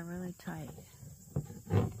in there really tight.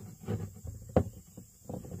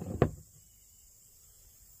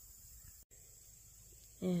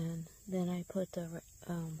 And then I put the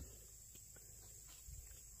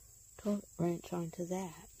torque wrench onto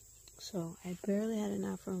that. So I barely had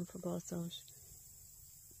enough room for both those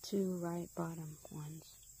two right bottom ones.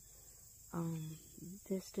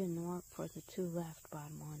 This didn't work for the two left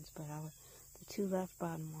bottom ones, but the two left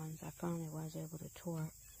bottom ones I finally was able to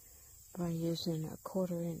torque by using a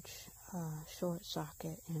 1/4 inch short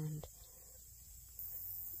socket and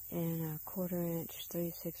a 1/4 inch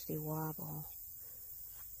 360 wobble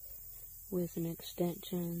with an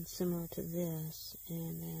extension similar to this,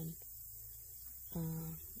 and then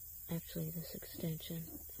actually this extension.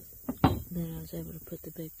 Then I was able to put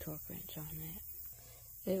the big torque wrench on that.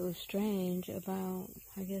 It was strange.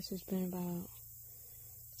 I guess it's been about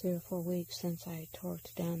 3 or 4 weeks since I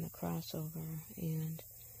torqued down the crossover, and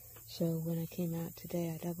so when I came out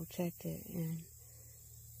today I double checked it, and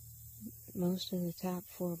most of the top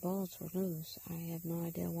 4 bolts were loose. I have no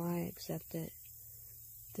idea why, except that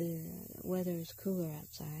the weather is cooler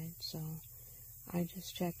outside, so I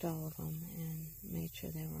just checked all of them and made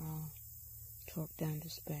sure they were all torqued down to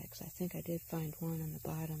specs. I think I did find one on the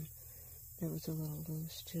bottom that was a little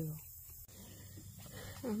loose too.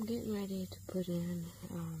 I'm getting ready to put in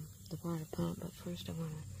the water pump, but first I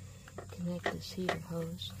want to connect this heater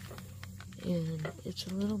hose, and it's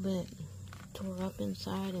a little bit tore up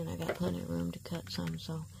inside, and I got plenty of room to cut some,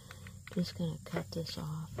 so I'm just going to cut this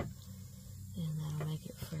off, and that'll make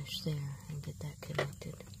it fresh there and get that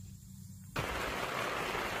connected.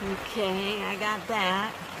 Okay, I got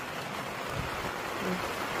that.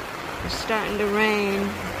 It's starting to rain,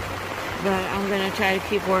 but I'm going to try to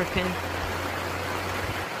keep working.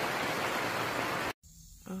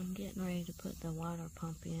 I'm getting ready to put the water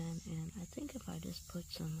pump in, and I think if I just put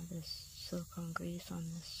some of this silicone grease on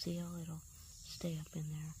this seal, it'll stay up in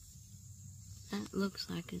there. That looks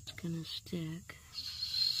like it's going to stick.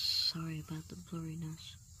 Sorry about the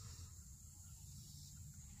blurriness.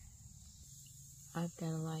 I've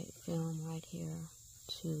got a light film right here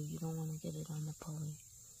too. You don't want to get it on the pulley.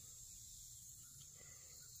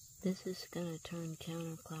 This is going to turn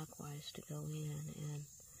counterclockwise to go in, and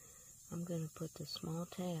I'm going to put the small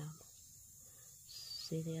tab.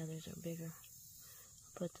 See, the others are bigger.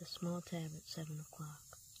 I'll put the small tab at 7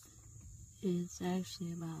 o'clock. It's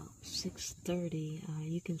actually about 6:30.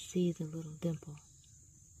 You can see the little dimple.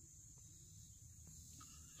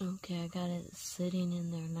 Okay, I got it sitting in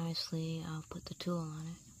there nicely. I'll put the tool on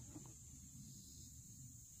it.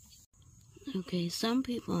 Okay, some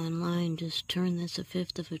people online just turn this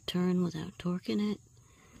 1/5 of a turn without torquing it.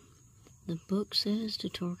 The book says to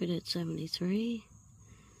torque it at 73.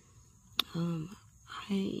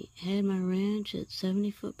 I had my wrench at 70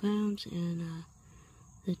 foot-pounds, and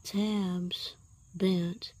the tabs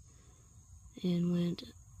bent and went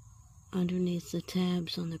underneath the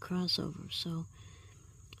tabs on the crossover, so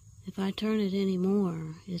if I turn it any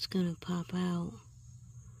more, it's going to pop out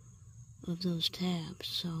of those tabs.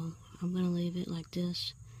 So I'm going to leave it like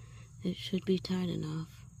this. It should be tight enough.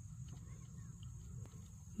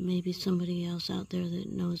 Maybe somebody else out there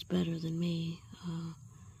that knows better than me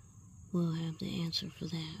will have the answer for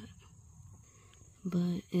that.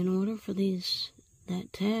 But in order for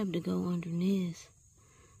that tab to go underneath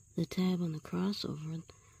the tab on the crossover,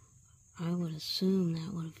 I would assume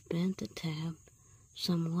that would have bent the tab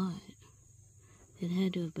somewhat. It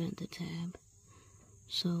had to have bent the tab.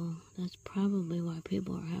 So that's probably why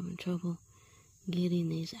people are having trouble getting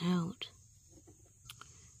these out.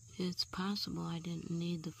 It's possible I didn't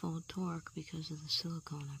need the full torque because of the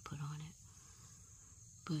silicone I put on it.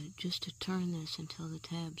 But just to turn this until the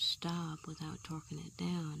tabs stop without torquing it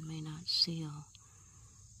down may not seal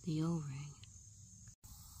the O-ring.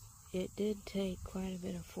 It did take quite a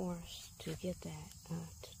bit of force to get that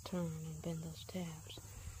to turn and bend those tabs.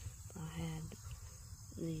 I had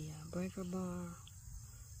the breaker bar,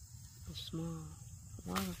 a small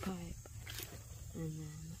water pipe, and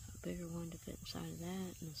then a bigger one to fit inside of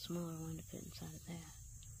that, and a smaller one to fit inside of that.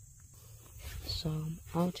 So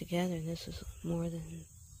altogether, this is more than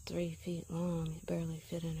 3 feet long. It barely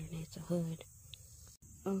fit underneath the hood.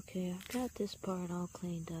 Okay, I've got this part all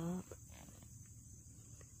cleaned up.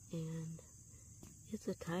 And it's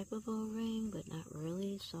a type of O-ring, but not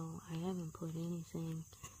really, so I haven't put anything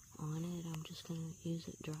on it. I'm just going to use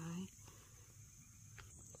it dry.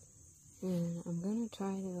 And I'm going to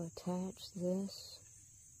try to attach this,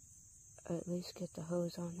 or at least get the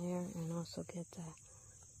hose on there, and also get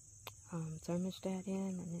the thermostat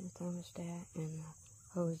in, the new thermostat, and the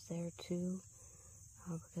hose there too,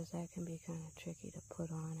 because that can be kind of tricky to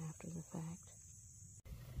put on after the fact.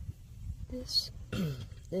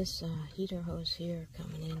 This heater hose here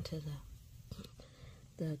coming into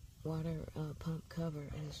the water pump cover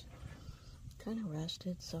is kind of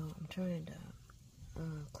rusted, so I'm trying to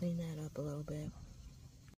clean that up a little bit.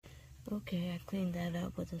 Okay, I cleaned that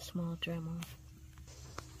up with a small Dremel.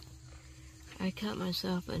 I cut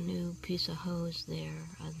myself a new piece of hose there.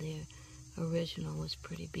 The original was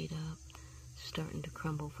pretty beat up, starting to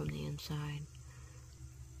crumble from the inside.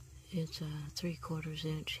 It's a 3/4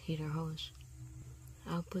 inch heater hose.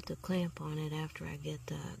 I'll put the clamp on it after I get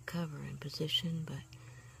the cover in position, but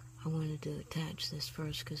I wanted to attach this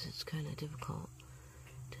first because it's kind of difficult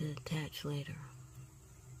to attach later.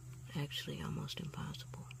 Actually, almost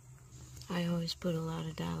impossible. I always put a lot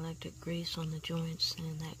of dielectric grease on the joints,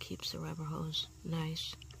 and that keeps the rubber hose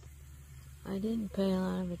nice. I didn't pay a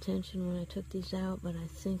lot of attention when I took these out, but I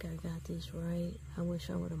think I got these right. I wish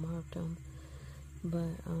I would have marked them.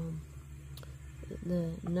 But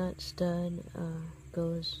the nut stud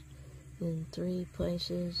goes in 3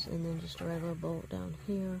 places, and then just a regular bolt down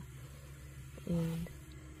here. And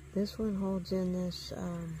this one holds in this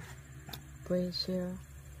brace here,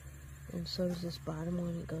 and so does this bottom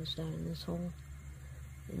one. It goes down in this hole,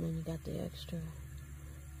 and then you got the extra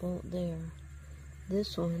bolt there.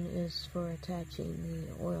 This one is for attaching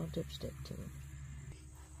the oil dipstick to.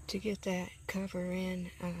 To get that cover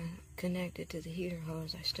in connected to the heater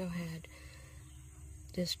hose, I still had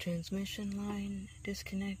this transmission line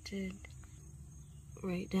disconnected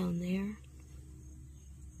right down there,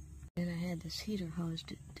 and I had this heater hose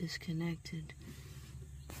disconnected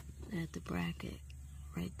at the bracket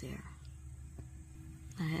right there.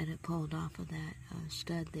 I had it pulled off of that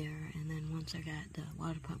stud there, and then once I got the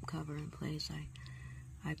water pump cover in place,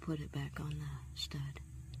 I put it back on the stud.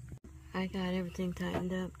 I got everything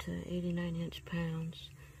tightened up to 89 inch-pounds.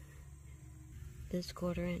 This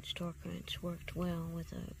 1/4 inch torque wrench worked well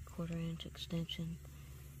with a 1/4 inch extension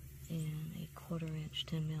and a 1/4 inch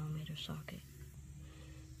 10mm socket.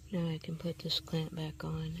 Now I can put this clamp back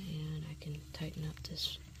on, and I can tighten up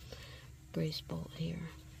this brace bolt here.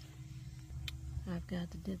 I've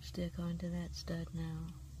got the dipstick onto that stud now,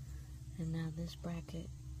 and now this bracket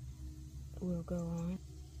will go on.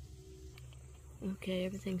 Okay,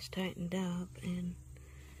 everything's tightened up, and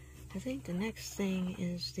I think the next thing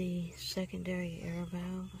is the secondary air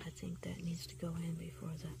valve. I think that needs to go in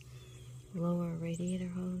before the lower radiator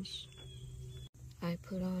hose. I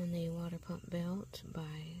put on the water pump belt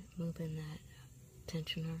by moving that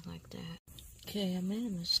tensioner like that. Okay, I made a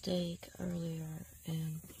mistake earlier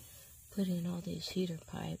and put in all these heater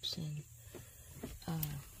pipes and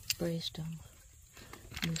braced them.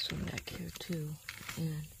 This one back here too,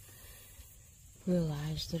 and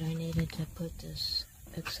realized that I needed to put this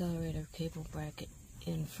accelerator cable bracket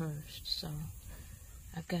in first, so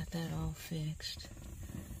I've got that all fixed.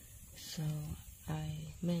 So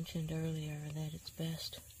I mentioned earlier that it's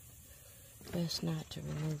best not to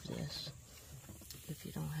remove this if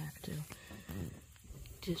you don't have to.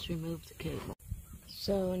 Just remove the cable.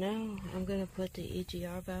 So now I'm going to put the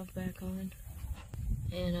EGR valve back on,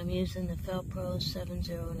 and I'm using the Felpro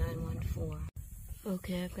 70914.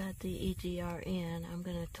 Okay, I've got the EGR in. I'm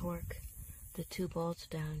going to torque the 2 bolts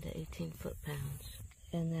down to 18 foot-pounds,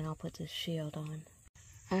 and then I'll put this shield on.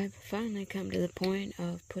 I've finally come to the point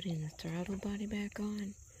of putting the throttle body back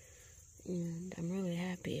on, and I'm really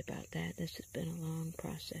happy about that. This has been a long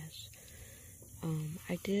process.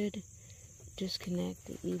 I did disconnect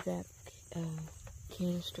the evap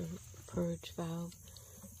canister purge valve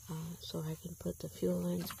so I can put the fuel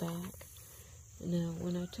lines back. Now,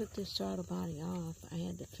 when I took this throttle body off, I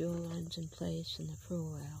had the fuel lines in place and the fuel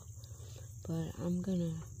rail, but I'm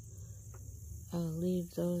gonna leave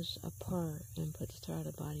those apart and put the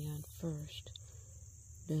throttle body on first.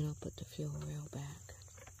 Then I'll put the fuel rail back.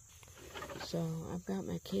 So I've got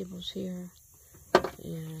my cables here,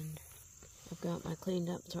 and I've got my cleaned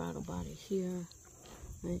up throttle body here.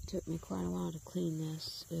 It took me quite a while to clean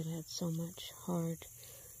this. It had so much hard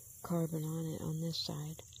carbon on it on this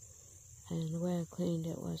side. And the way I cleaned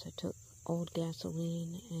it was I took old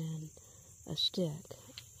gasoline and a stick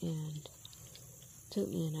and Took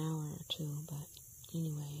me an hour or two, but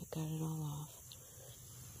anyway, I got it all off.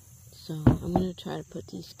 So I'm going to try to put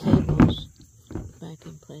these cables back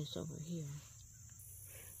in place over here.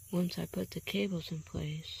 Once I put the cables in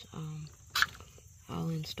place, I'll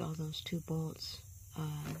install those 2 bolts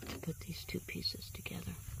to put these 2 pieces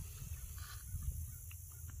together.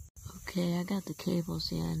 Okay, I got the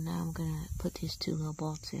cables in. Now I'm going to put these 2 little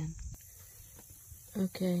bolts in.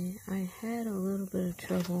 Okay, I had a little bit of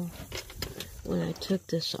trouble when I took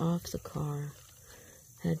this off the car.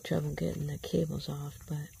 I had trouble getting the cables off,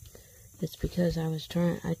 but it's because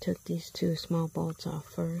I took these 2 small bolts off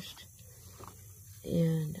first,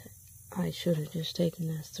 and I should have just taken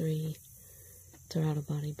the 3 throttle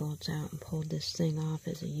body bolts out and pulled this thing off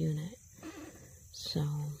as a unit. So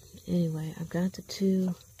anyway, I've got the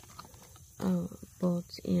 2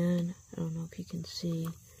 bolts in. I don't know if you can see.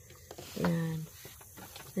 And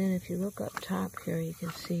then if you look up top here, you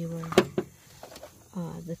can see where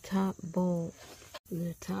the top bolt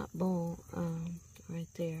right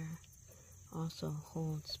there also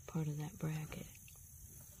holds part of that bracket.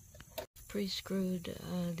 Pre-screwed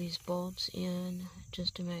these bolts in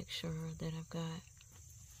just to make sure that I've got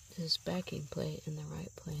this backing plate in the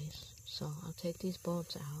right place. So I'll take these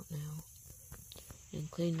bolts out now and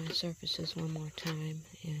clean my surfaces one more time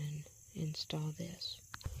and install this.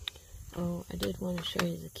 Oh, I did want to show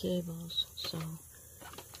you the cables, so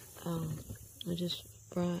I just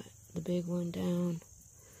brought the big one down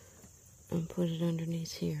and put it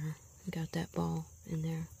underneath here. Got that ball in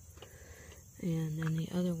there, and then the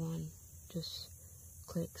other one just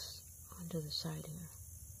clicks onto the side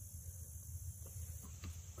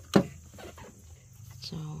here.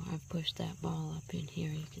 So I've pushed that ball up in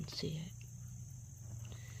here, you can see it.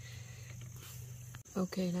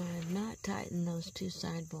 Okay, now I have not tightened those 2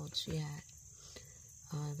 side bolts yet.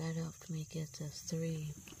 That helped me get the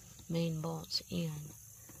 3 main bolts in.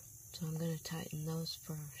 So I'm going to tighten those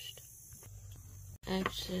first.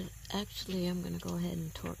 Actually, I'm going to go ahead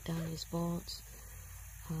and torque down these bolts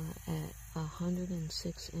at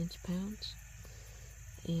 106 inch-pounds.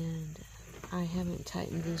 And I haven't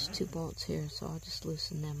tightened these 2 bolts here, so I'll just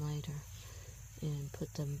loosen them later and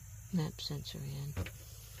put the map sensor in.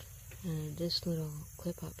 And this little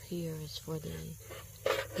clip up here is for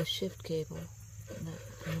the shift cable. I'm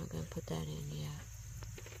not going to put that in yet.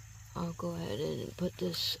 I'll go ahead and put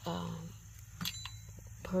this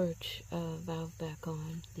purge valve back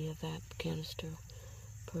on, the evap canister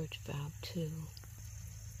purge valve too.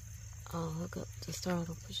 I'll hook up the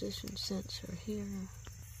throttle position sensor here.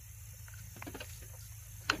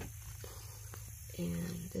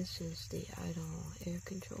 And this is the idle air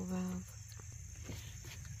control valve.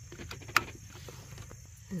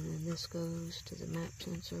 And then this goes to the map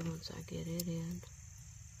sensor once I get it in.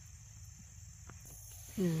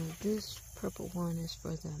 Now this purple one is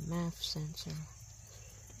for the MAF sensor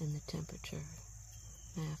and the temperature,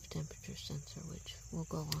 MAF temperature sensor, which will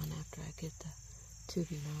go on after I get the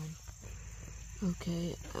tubing on.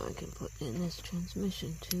 Okay, I can put in this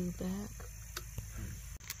transmission tube back.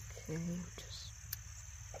 Okay, just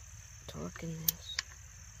torquing this.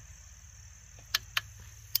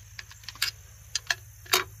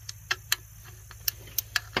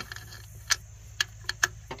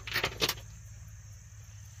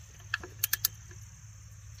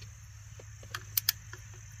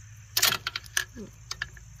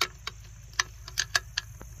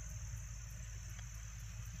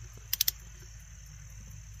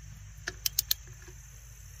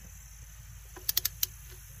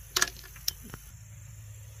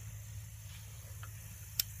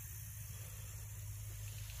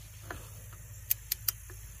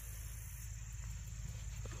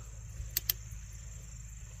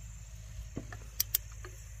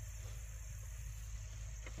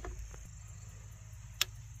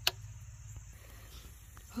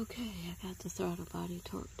 Okay, I got the throttle body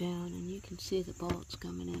torqued down, and you can see the bolts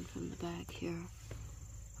coming in from the back here,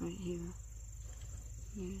 right here.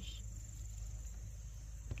 Here's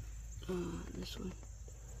this one,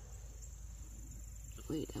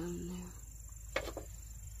 way down there.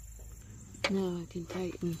 Now I can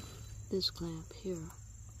tighten this clamp here.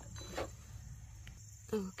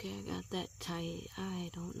 Okay, I got that tight. I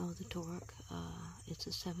don't know the torque. It's a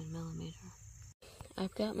 7mm.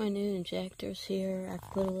 I've got my new injectors here.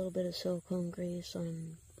 I've put a little bit of silicone grease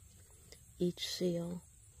on each seal.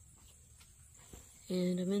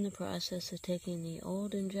 And I'm in the process of taking the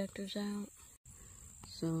old injectors out.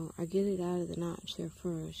 So I get it out of the notch here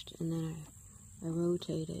first, and then I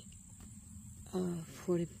rotate it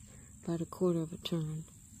about a quarter of a turn.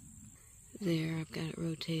 There, I've got it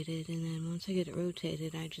rotated, and then once I get it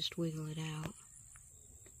rotated, I just wiggle it out.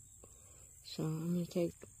 So I'm going to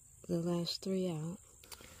take the last 3 out.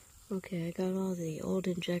 Okay, I got all the old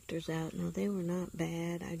injectors out. Now, they were not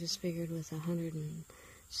bad. I just figured with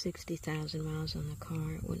 160,000 miles on the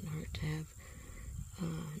car, it wouldn't hurt to have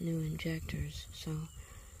new injectors. So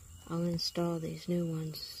I'll install these new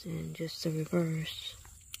ones in just the reverse.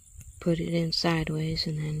 Put it in sideways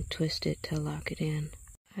and then twist it to lock it in.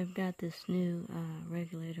 I've got this new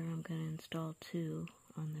regulator I'm going to install too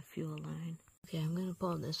on the fuel line. Okay, I'm going to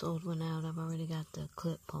pull this old one out. I've already got the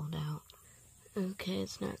clip pulled out. Okay,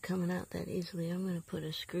 it's not coming out that easily. I'm going to put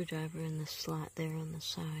a screwdriver in the slot there on the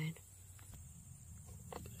side.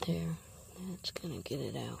 There. That's going to get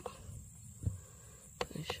it out.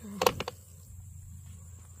 For sure.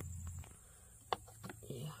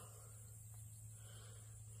 Yeah.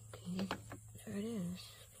 Okay, there it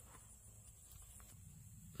is.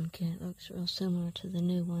 Okay, it looks real similar to the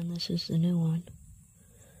new one. This is the new one.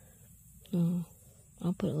 Oh,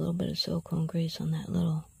 I'll put a little bit of silicone grease on that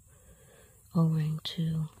little O-ring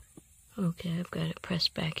too. Okay, I've got it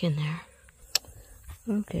pressed back in there.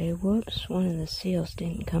 Okay, whoops, one of the seals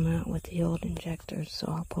didn't come out with the old injectors, so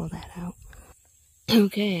I'll pull that out.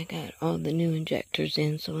 Okay, I got all the new injectors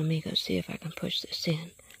in, so let me go see if I can push this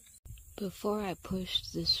in. Before I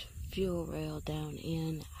pushed this fuel rail down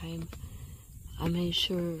in, I made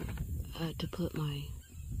sure to put my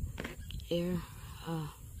air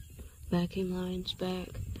vacuum lines back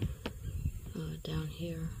down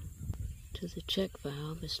here to the check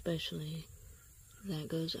valve, especially that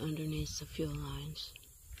goes underneath the fuel lines.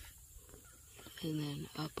 And then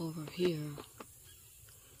up over here,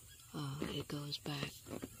 it goes back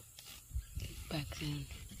then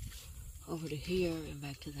over to here and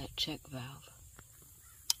back to that check valve.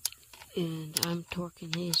 And I'm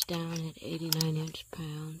torquing these down at 89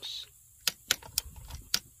 inch-pounds.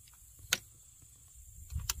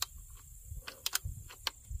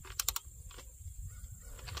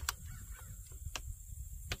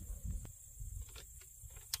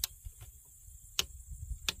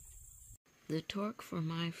 The torque for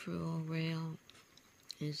my fuel rail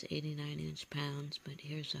is 89 inch-pounds, but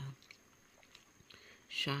here's a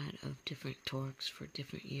shot of different torques for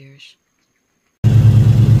different years.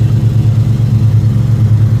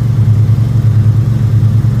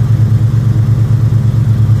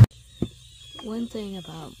 One thing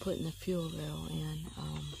about putting the fuel rail in,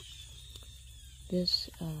 this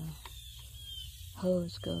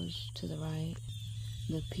hose goes to the right.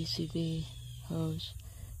 The PCV hose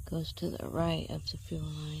goes to the right of the fuel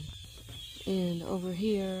line. And over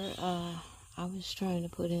here, I was trying to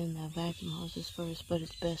put in the vacuum hoses first, but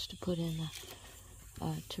it's best to put in the,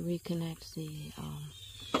 to reconnect the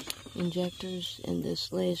injectors, and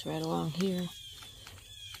this lays right along here.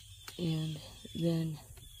 And then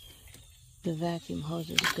the vacuum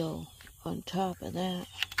hoses go on top of that.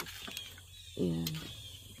 And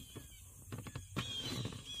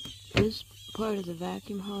this part of the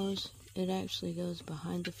vacuum hose, it actually goes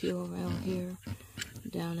behind the fuel rail here,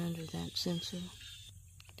 down under that sensor.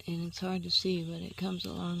 And it's hard to see, but it comes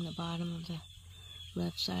along the bottom of the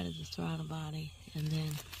left side of the throttle body, and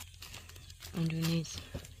then underneath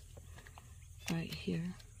right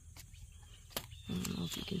here. I don't know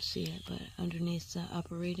if you can see it, but underneath the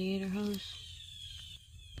upper radiator hose,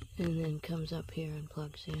 and then comes up here and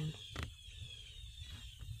plugs in.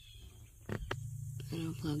 And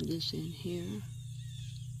I'll plug this in here.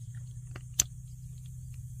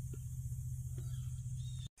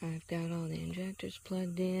 I've got all the injectors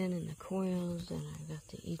plugged in and the coils, and I've got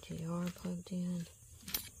the EGR plugged in.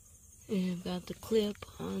 And I've got the clip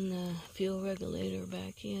on the fuel regulator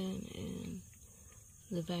back in, and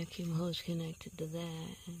the vacuum hose connected to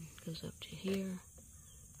that, and goes up to here.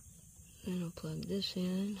 Then I'll plug this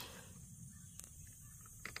in.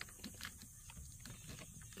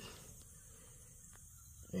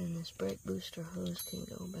 Then this brake booster hose can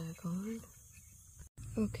go back on.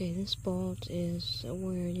 Okay, this bolt is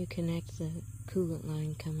where you connect the coolant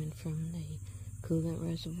line coming from the coolant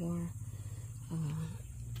reservoir.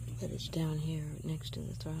 But it's down here next to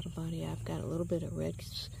the throttle body. I've got a little bit of red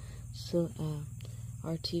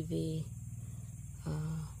RTV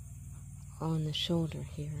on the shoulder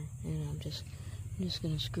here, and I'm just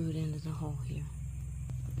going to screw it into the hole here.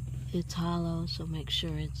 It's hollow, so make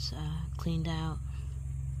sure it's cleaned out.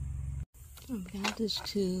 I've got this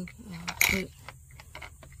tube put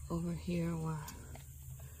over here where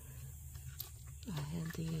I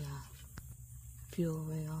had the fuel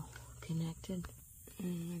rail connected,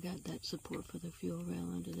 and I got that support for the fuel rail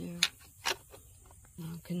under there.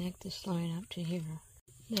 I'll connect this line up to here.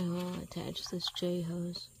 Now I'll attach this J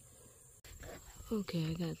hose. Okay,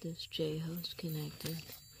 I got this J hose connected.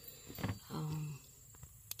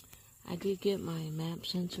 I did get my map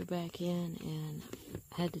sensor back in and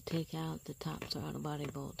had to take out the top throttle body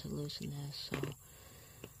bolt to loosen this, so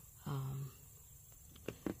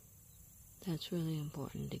that's really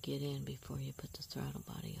important to get in before you put the throttle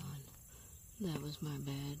body on. That was my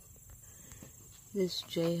bad. This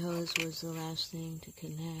J-hose was the last thing to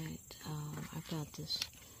connect. I've got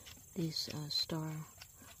these star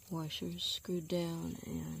washers screwed down,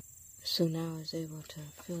 and so now I was able to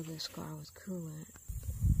fill this car with coolant.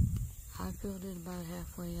 I filled it about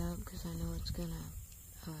halfway up because I know it's gonna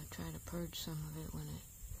try to purge some of it when it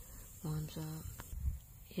warms up.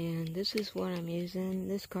 And this is what I'm using.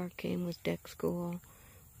 This car came with deck school,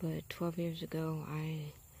 but 12 years ago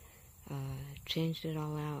I changed it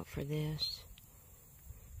all out for this,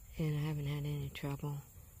 and I haven't had any trouble.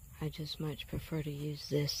 I just much prefer to use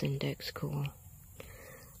this than deck school.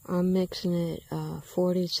 I'm mixing it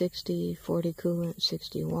 40-60, 40 coolant,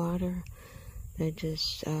 60 water. That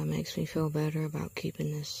just makes me feel better about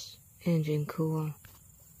keeping this engine cool.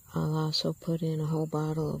 I'll also put in a whole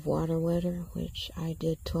bottle of water wetter, which I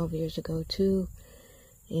did 12 years ago too,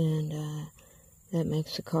 and that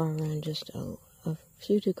makes the car run just a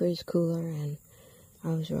few degrees cooler, and I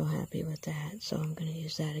was real happy with that, so I'm going to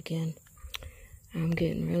use that again. I'm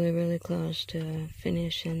getting really close to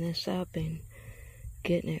finishing this up and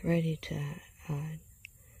getting it ready to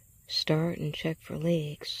start and check for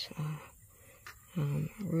leaks. I'm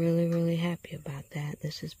really happy about that.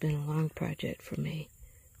 This has been a long project for me.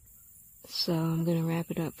 So I'm going to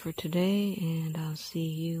wrap it up for today, and I'll see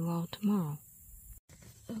you all tomorrow.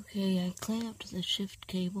 Okay, I clamped the shift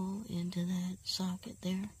cable into that socket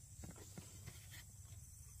there,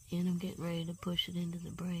 and I'm getting ready to push it into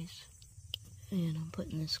the brace. And I'm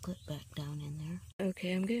putting this clip back down in there.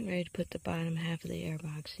 Okay, I'm getting ready to put the bottom half of the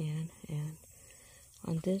airbox in, and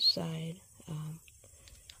on this side,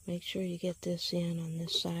 make sure you get this in on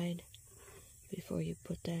this side before you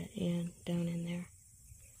put that in, down in there.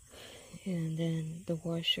 And then the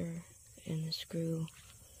washer and the screw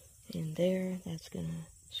in there, that's gonna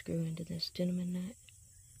screw into this gentleman nut.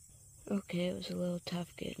 Okay, it was a little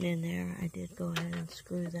tough getting in there. I did go ahead and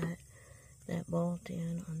screw that bolt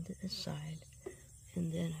in on this side,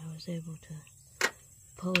 and then I was able to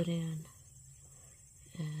pull it in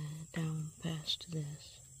down past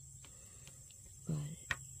this.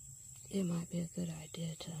 But it might be a good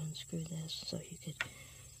idea to unscrew this so you could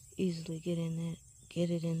easily get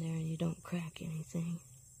it in there and you don't crack anything.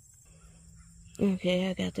 Okay,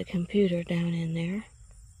 I got the computer down in there.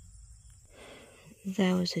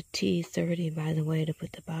 That was a T30, by the way, to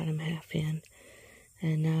put the bottom half in.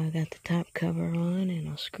 And now I got the top cover on, and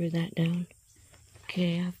I'll screw that down.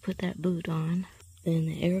 Okay, I've put that boot on. Then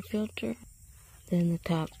the air filter. Then the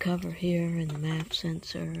top cover here and the MAF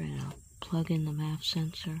sensor, and I'll plug in the MAF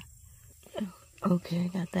sensor. Okay, I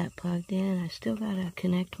got that plugged in. I still gotta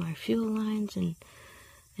connect my fuel lines and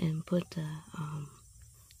put the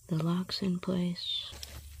locks in place.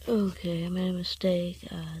 Okay, I made a mistake.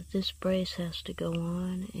 This brace has to go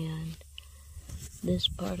on, and this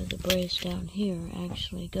part of the brace down here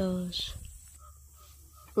actually goes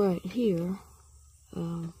right here.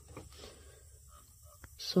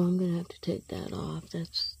 So I'm gonna have to take that off.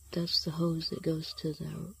 That's the hose that goes to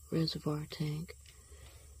the reservoir tank.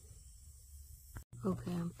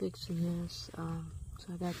 Okay, I'm fixing this.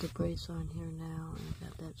 So I got the brace on here now, and I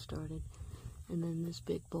got that started. And then this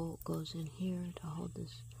big bolt goes in here to hold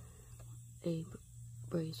this A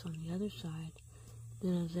brace on the other side.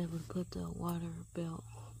 Then I was able to put the water belt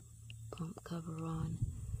pump cover on,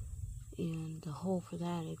 and the hole for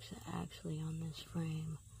that is actually on this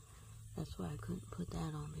frame. That's why I couldn't put that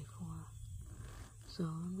on before. So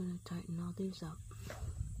I'm going to tighten all these up.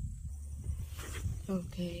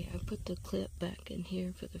 Okay, I put the clip back in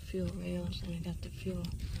here for the fuel rails, and I got the fuel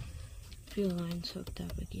lines hooked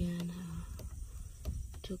up again.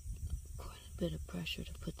 Took quite a bit of pressure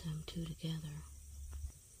to put them two together.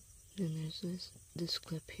 Then there's this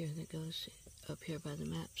clip here that goes up here by the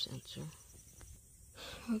map sensor.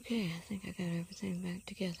 Okay, I think I got everything back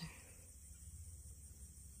together.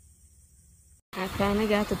 I finally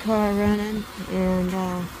got the car running,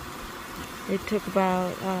 and it took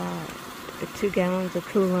about 2 gallons of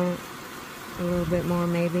coolant, a little bit more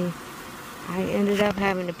maybe. I ended up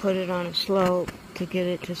having to put it on a slope to get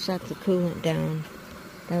it to suck the coolant down.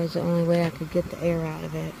 That was the only way I could get the air out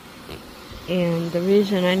of it. And the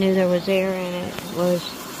reason I knew there was air in it was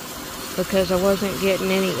because I wasn't getting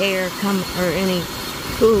any air any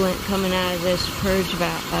coolant coming out of this purge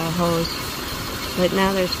hose. But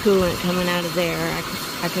now there's coolant coming out of there.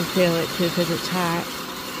 I can feel it too because it's hot.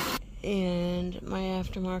 And my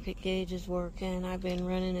aftermarket gauge is working. I've been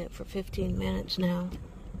running it for 15 minutes now.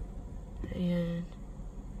 and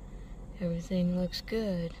everything looks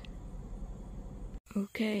good.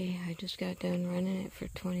 Okay, I just got done running it for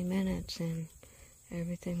 20 minutes and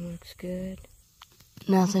everything looks good.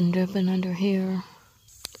 Nothing dripping under here.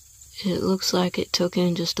 It looks like it took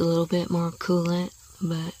in just a little bit more coolant,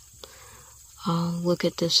 but I'll look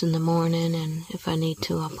at this in the morning, and if I need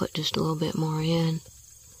to, I'll put just a little bit more in.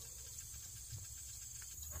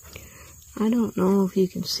 I don't know if you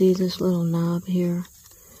can see this little knob here,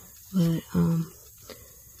 but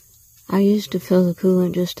I used to fill the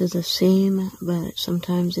coolant just to the seam, but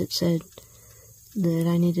sometimes it said that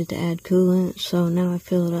I needed to add coolant, so now I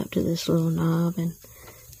fill it up to this little knob, and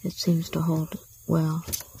it seems to hold well.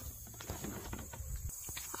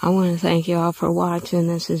 I want to thank you all for watching.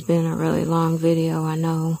 This has been a really long video, I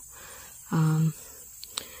know. And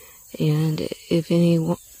if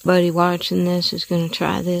anybody watching this is going to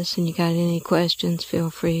try this and you got any questions, feel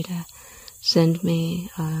free to send me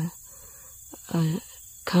a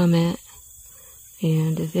comment.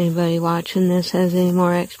 And if anybody watching this has any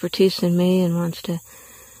more expertise than me and wants to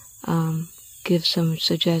give some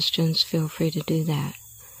suggestions, feel free to do that.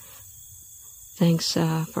 Thanks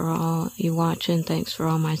for all you watching. Thanks for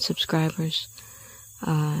all my subscribers.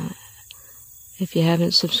 If you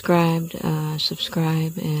haven't subscribed,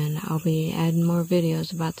 subscribe, and I'll be adding more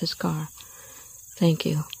videos about this car. Thank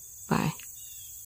you. Bye.